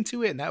blind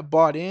to it and that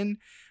bought in,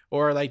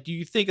 or do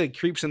you think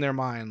creeps in their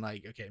mind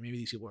okay, maybe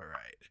these people are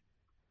right?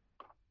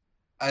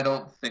 I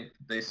don't think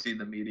they see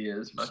the media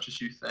as much as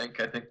you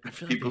think. I think the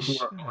people who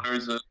are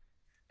owners of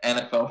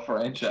NFL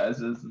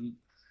franchises and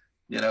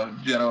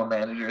general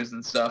managers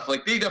and stuff,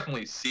 they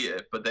definitely see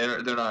it, but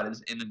they're not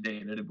as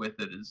inundated with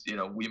it as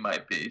we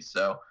might be.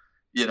 So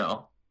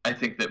I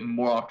think that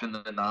more often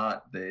than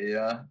not they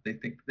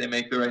think they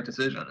make the right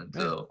decision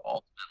until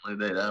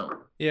ultimately they don't.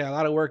 Yeah, a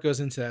lot of work goes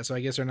into that, so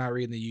I guess they're not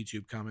reading the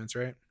YouTube comments,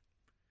 right?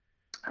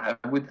 I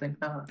would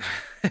think not.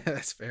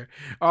 That's fair.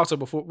 Also,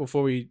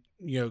 before we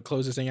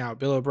close this thing out,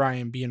 Bill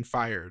O'Brien being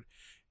fired,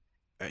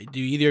 do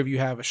either of you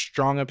have a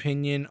strong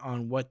opinion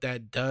on what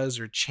that does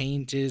or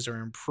changes or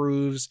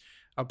improves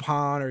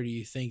upon, or do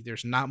you think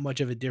there's not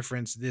much of a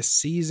difference this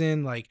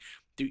season?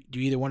 Do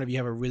either one of you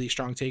have a really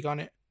strong take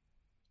on it?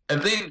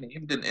 Have they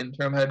named an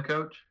interim head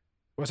coach?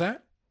 What's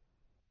that?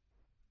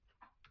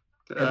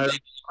 I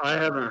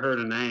haven't heard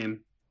a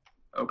name.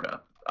 Okay.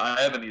 I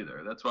haven't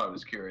either. That's why I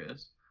was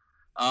curious.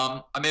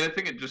 I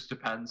think it just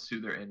depends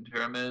who their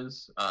interim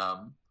is.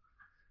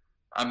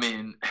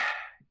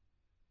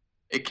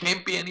 It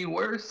can't be any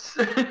worse.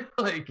 For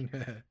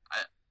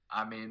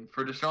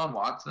Deshaun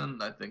Watson,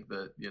 I think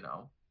that, you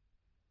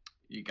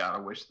got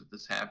to wish that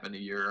this happened a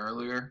year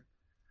earlier.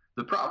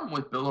 The problem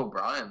with Bill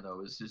O'Brien,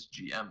 though, is his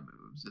GM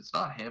moves. It's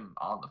not him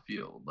on the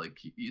field.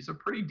 He's a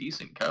pretty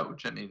decent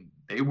coach.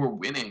 They were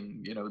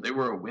winning. They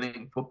were a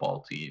winning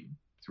football team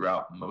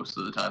throughout most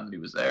of the time that he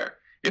was there,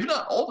 if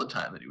not all the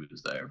time that he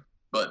was there.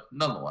 But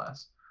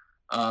nonetheless,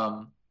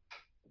 I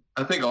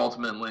think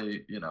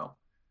ultimately,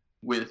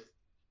 with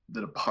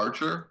the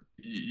departure,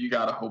 you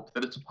got to hope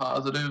that it's a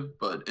positive,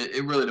 but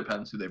it really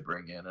depends who they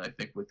bring in. And I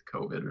think with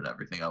COVID and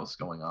everything else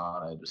going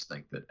on, I just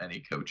think that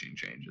any coaching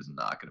change is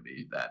not going to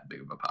be that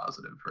big of a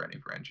positive for any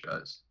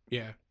franchise.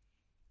 Yeah.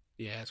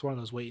 Yeah, it's one of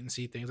those wait and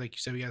see things. Like you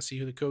said, we got to see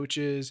who the coach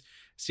is,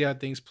 see how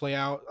things play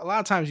out. A lot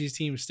of times these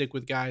teams stick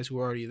with guys who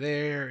are already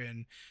there,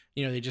 and,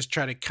 they just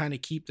try to kind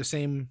of keep the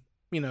same,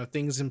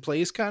 things in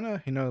place, kind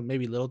of,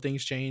 maybe little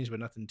things change, but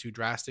nothing too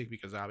drastic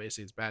because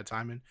obviously it's bad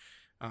timing.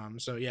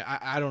 So yeah,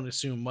 I don't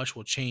assume much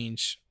will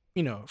change,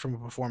 from a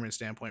performance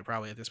standpoint,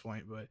 probably at this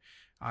point, but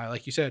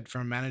like you said,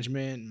 from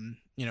management and,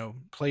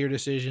 player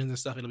decisions and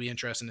stuff, it'll be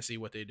interesting to see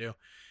what they do.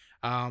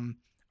 All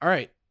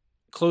right.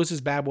 close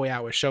this bad boy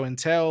out with show and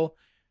tell.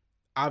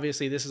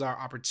 Obviously, this is our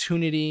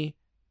opportunity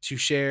to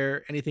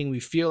share anything we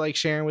feel like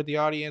sharing with the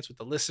audience, with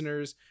the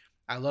listeners.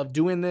 I love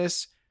doing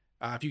this.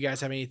 If you guys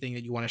have anything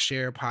that you want to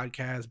share,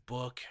 podcast,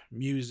 book,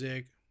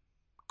 music,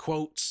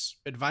 quotes,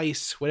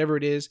 advice, whatever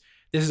it is,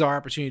 this is our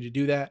opportunity to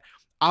do that.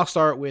 I'll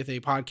start with a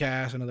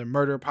podcast, another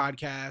murder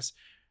podcast,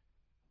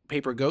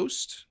 Paper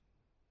Ghost.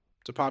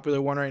 It's a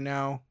popular one right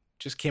now.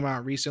 Just came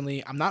out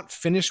recently. I'm not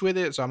finished with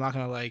it, so I'm not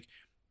going to like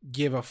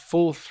give a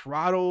full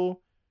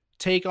throttle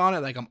take on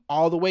it. Like I'm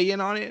all the way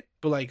in on it,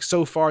 but like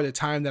so far the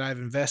time that I've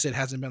invested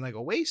hasn't been like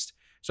a waste.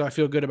 So I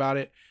feel good about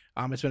it.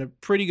 It's been a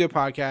pretty good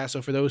podcast.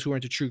 So for those who are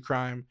into true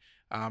crime,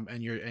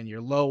 and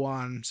you're low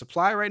on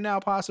supply right now,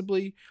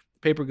 possibly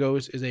Paper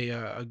Ghost is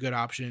a good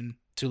option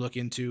to look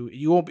into.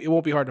 It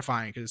won't be hard to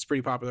find because it's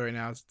pretty popular right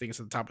now. I think it's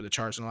at the top of the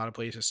charts in a lot of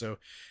places. So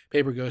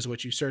Paper Ghost is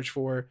what you search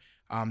for.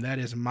 That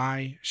is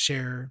my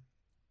share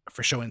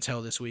for show and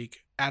tell this week.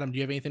 Adam, do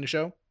you have anything to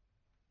show?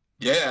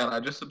 Yeah, and I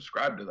just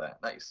subscribed to that.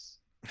 Nice.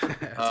 That's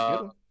a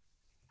good one.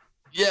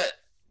 Yeah,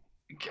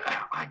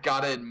 I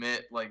gotta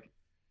admit, like,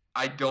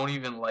 I don't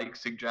even like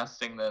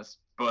suggesting this,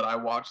 but I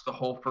watched the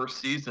whole first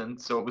season,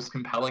 so it was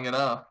compelling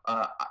enough.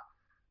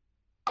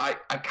 I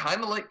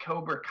kind of like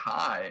Cobra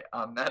Kai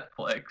on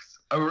Netflix.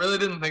 I really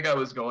didn't think I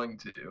was going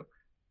to,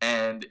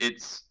 and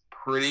it's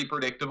pretty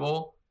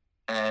predictable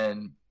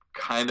and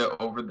kind of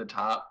over the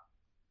top,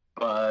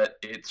 but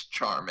it's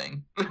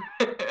charming.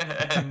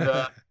 And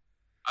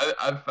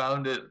I've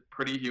found it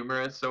pretty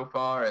humorous so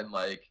far, and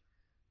like,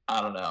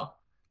 I don't know,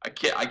 I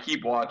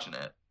keep watching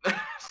it.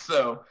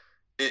 So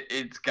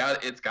it's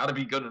got to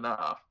be good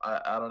enough.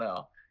 I don't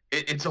know.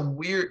 It's a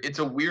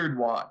weird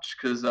watch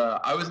because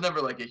I was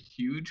never like a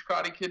huge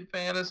Karate Kid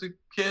fan as a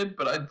kid,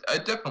 but I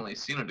definitely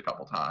seen it a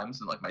couple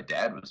times, and like my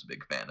dad was a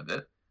big fan of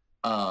it.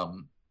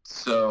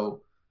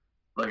 So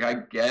like I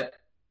get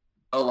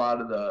a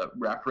lot of the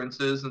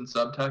references and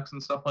subtext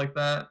and stuff like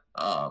that.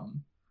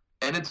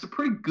 And it's a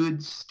pretty good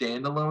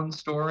standalone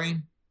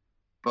story,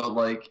 but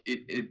like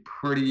it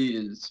pretty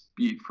is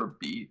beat for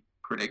beat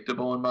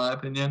predictable in my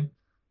opinion.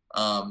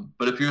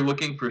 But if you're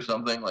looking for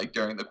something like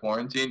during the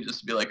quarantine,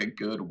 just to be like a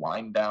good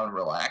wind down,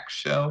 relax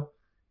show,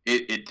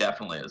 it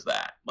definitely is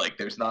that. Like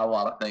there's not a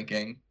lot of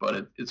thinking,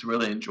 but it's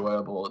really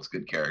enjoyable. It's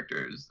good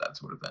characters, that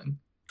sort of thing.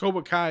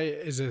 Cobra Kai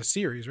is a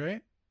series,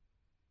 right?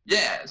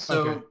 Yeah. So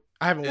okay.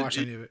 I haven't watched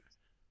any of it.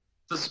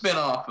 It's a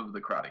spin-off of the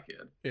Karate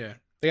Kid. Yeah.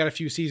 They got a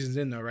few seasons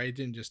in though, right? It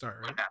didn't just start,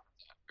 right?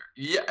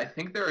 Yeah, I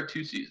think there are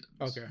 2 seasons.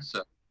 Okay.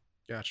 So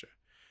Gotcha.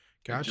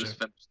 Just finished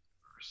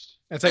the first.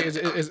 It's like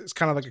it's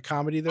kind of like a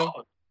comedy though.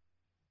 Oh.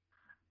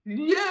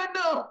 Yeah,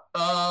 no.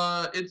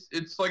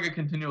 It's like a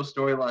continual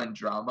storyline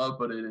drama,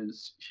 but it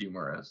is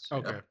humorous.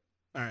 Okay. Yeah.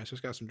 All right, so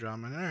it's got some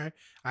drama. All right.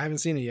 I haven't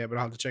seen it yet, but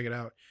I'll have to check it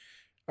out.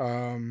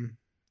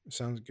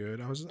 Sounds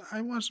good.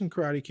 I watched some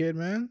Karate Kid,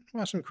 man. I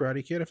watched some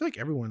Karate Kid. I feel like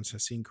everyone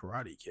has seen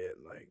Karate Kid,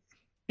 like,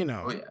 you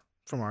know, Oh yeah.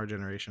 from our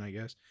generation, I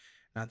guess.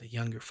 Not the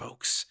younger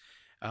folks.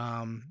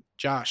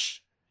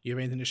 Josh, you have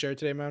anything to share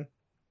today, man?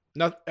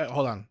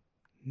 Hold on.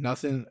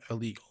 Nothing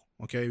illegal,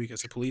 okay?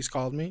 Because the police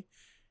called me.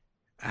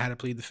 I had to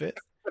plead the fifth.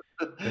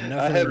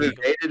 I have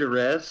evaded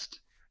arrest,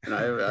 and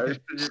I would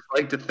just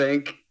like to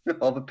thank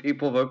all the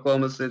people of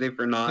Oklahoma City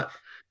for not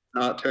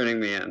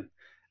turning me in.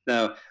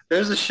 Now,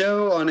 there's a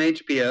show on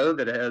HBO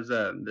that has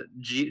that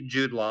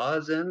Jude Law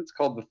is in. It's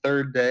called The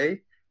Third Day,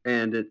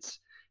 and it's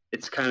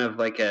kind of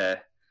like a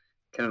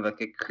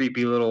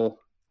creepy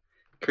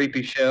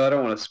show. I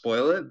don't want to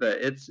spoil it, but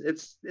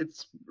it's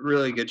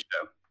really good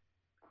show.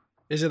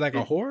 Is it like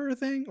a horror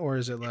thing, or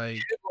is it like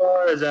Jude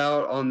Law is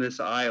out on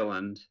this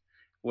island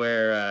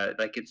where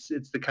like it's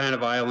the kind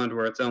of island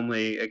where it's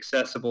only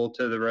accessible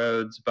to the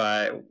roads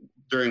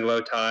during low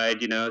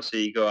tide, you know, so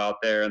you go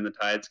out there and the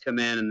tides come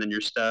in and then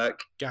you're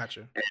stuck.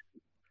 Gotcha. And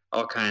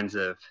all kinds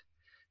of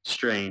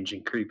strange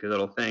and creepy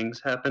little things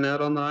happen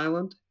out on the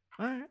island.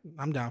 All right,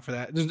 I'm down for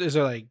that. Is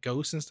there like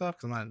ghosts and stuff?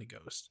 Because I'm not into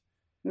ghosts.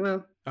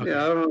 Well, okay.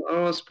 Yeah, I don't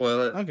want to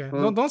spoil it. Okay,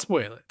 Well, don't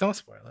spoil it. Don't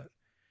spoil it.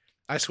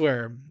 I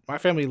swear, my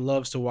family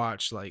loves to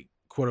watch like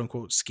quote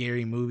unquote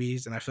scary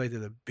movies, and I feel like they're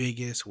the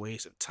biggest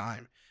waste of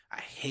time. I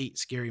hate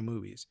scary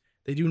movies.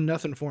 They do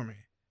nothing for me.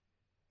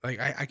 Like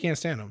I can't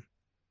stand them.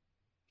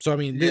 So I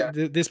mean, Yeah.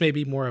 this may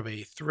be more of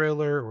a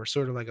thriller or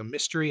sort of like a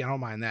mystery. I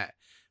don't mind that.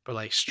 But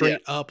like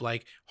straight up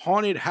like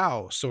haunted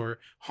house or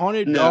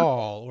haunted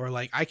doll or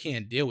like I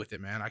can't deal with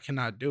it, man. I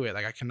cannot do it.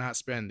 Like I cannot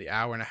spend the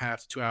hour and a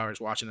half to 2 hours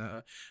watching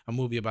a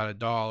movie about a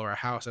doll or a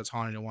house that's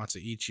haunted and wants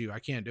to eat you. I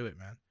can't do it,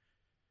 man.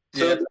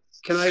 So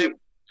can I?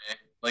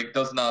 Like,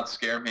 does not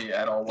scare me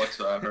at all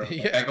whatsoever. Like,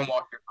 Yeah. I can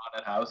walk through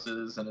haunted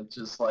houses, and it's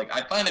just like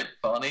I find it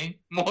funny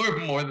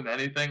more than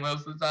anything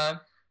most of the time.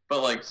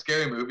 But like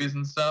scary movies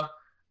and stuff,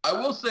 I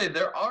will say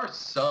there are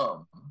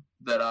some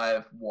that I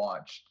have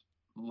watched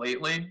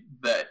lately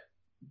that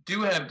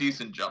do have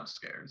decent jump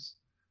scares.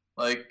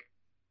 Like,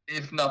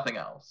 if nothing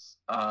else,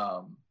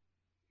 I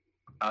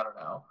don't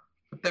know.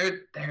 But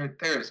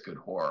there's good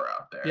horror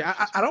out there.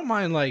 Yeah, I don't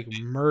mind like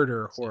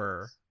murder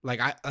horror. Like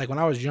when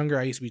I was younger,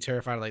 I used to be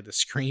terrified of like the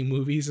Scream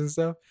movies and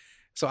stuff.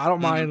 So I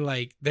don't mind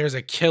like there's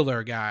a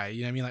killer guy.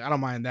 You know what I mean? Like I don't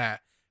mind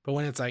that. But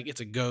when it's like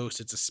it's a ghost,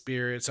 it's a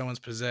spirit, someone's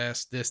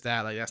possessed, this,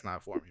 that, like that's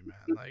not for me,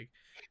 man. Like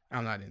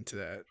I'm not into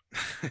that.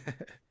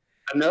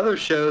 Another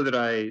show that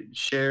I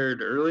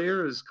shared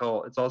earlier is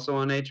called, it's also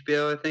on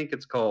HBO, I think.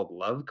 It's called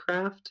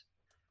Lovecraft.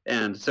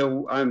 And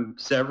so I'm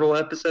several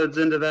episodes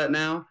into that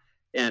now,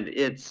 and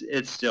it's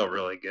still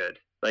really good.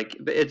 Like,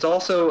 it's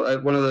also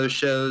one of those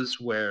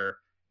shows where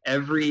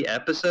every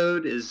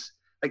episode is,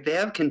 like, they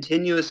have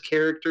continuous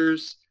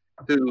characters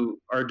who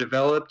are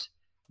developed,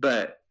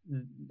 but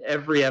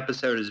every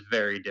episode is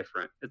very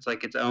different. It's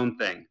like its own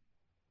thing.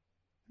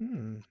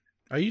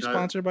 Are you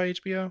sponsored by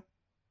HBO?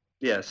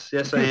 Yes,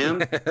 I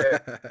am.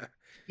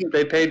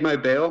 They paid my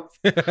bail.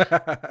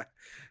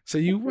 So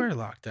you were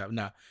locked up.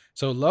 No.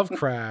 So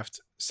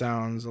Lovecraft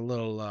sounds a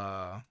little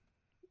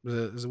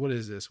what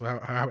is this?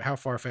 How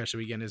far fetched are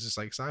we getting? Is this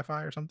like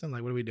sci-fi or something?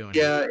 Like what are we doing?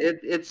 Yeah,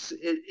 it's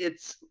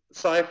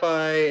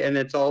sci-fi, and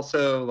it's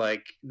also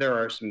like there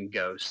are some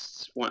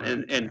ghosts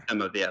in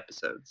some of the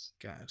episodes.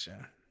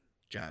 Gotcha.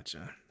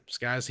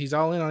 Guys, he's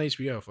all in on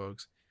HBO,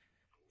 folks.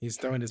 He's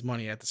throwing his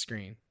money at the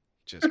screen.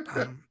 Just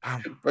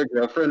My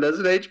girlfriend has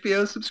an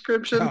HBO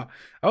subscription. Oh,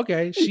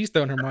 okay, she's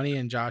throwing her money,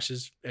 and Josh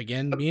is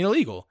again being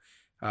illegal.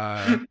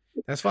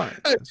 That's fine.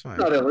 It's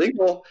not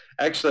illegal.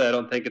 Actually, I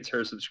don't think it's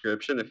her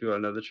subscription, if you want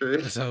to know the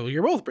truth. So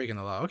you're both breaking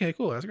the law. Okay,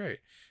 cool. That's great.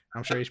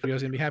 I'm sure HBO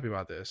is gonna be happy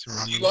about this.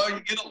 You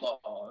get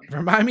along.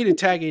 Remind me to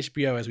tag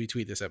HBO as we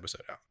tweet this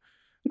episode out.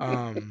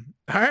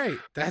 All right,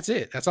 that's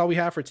it. That's all we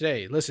have for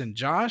today. Listen,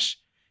 Josh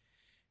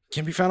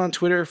can be found on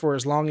Twitter for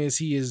as long as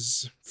he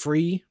is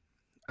free,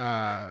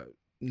 not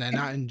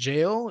in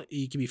jail.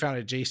 He can be found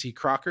at JC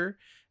Crocker,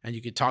 and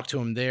you can talk to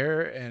him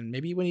there. And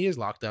maybe when he is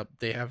locked up,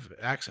 they have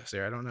access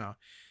there. I don't know.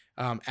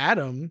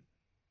 Adam,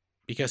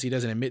 because he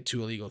doesn't admit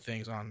to illegal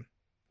things on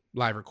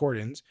live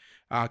recordings,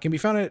 can be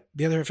found at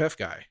the Other FF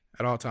Guy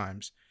at all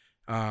times.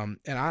 And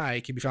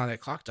I can be found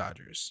at Clock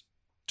Dodgers,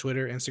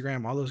 Twitter,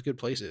 Instagram, all those good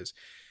places.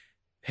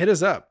 Hit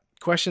us up.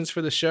 Questions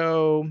for the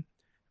show,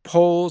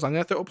 polls. I'm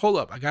going to throw a poll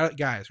up. I got it,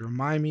 guys.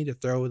 Remind me to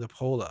throw the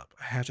poll up.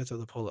 I have to throw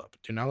the poll up.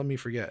 Do not let me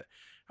forget.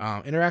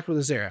 Interact with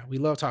us there. We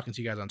love talking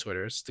to you guys on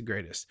Twitter. It's the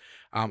greatest.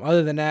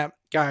 Other than that,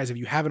 guys, if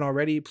you haven't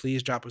already,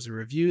 please drop us a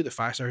review. The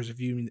 5-star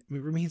review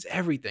means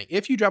everything.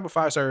 If you drop a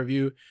 5-star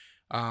review,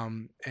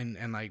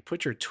 and like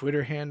put your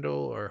Twitter handle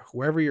or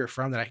wherever you're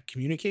from that I can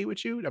communicate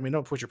with you. I mean,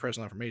 don't put your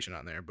personal information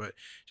on there, but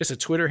just a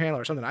Twitter handle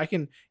or something. I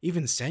can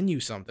even send you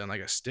something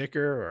like a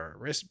sticker or a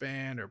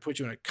wristband or put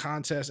you in a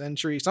contest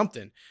entry,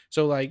 something.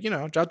 So like,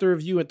 drop the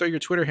review and throw your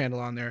Twitter handle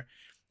on there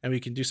and we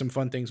can do some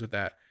fun things with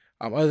that.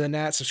 Other than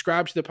that,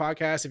 subscribe to the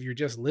podcast. If you're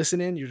just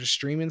listening, you're just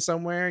streaming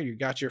somewhere, you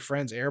got your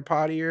friend's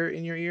AirPod ear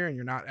in your ear and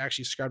you're not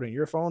actually subscribed on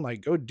your phone,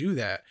 like go do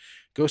that.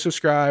 Go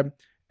subscribe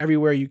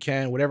everywhere you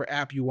can, whatever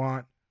app you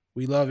want.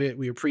 We love it.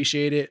 We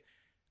appreciate it.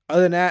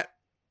 Other than that,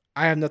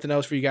 I have nothing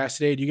else for you guys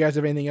today. Do you guys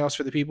have anything else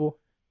for the people?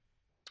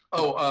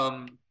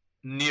 Oh,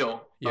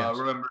 Neil, yes.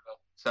 Remember to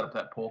set up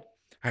that poll.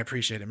 I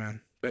appreciate it,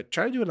 man. But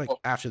try to do it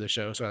after the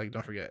show so I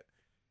don't forget.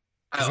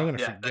 Because I'm going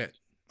to forget.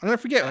 I'm going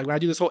to forget. Like when I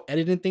do this whole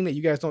editing thing that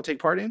you guys don't take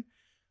part in,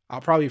 I'll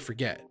probably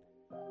forget.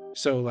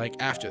 So like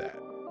after that,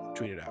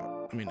 tweet it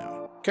out. Let me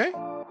know. Okay?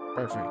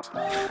 Perfect.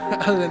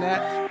 Other than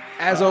that,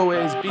 as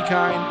always, be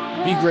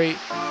kind, be great,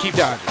 keep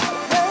dodging.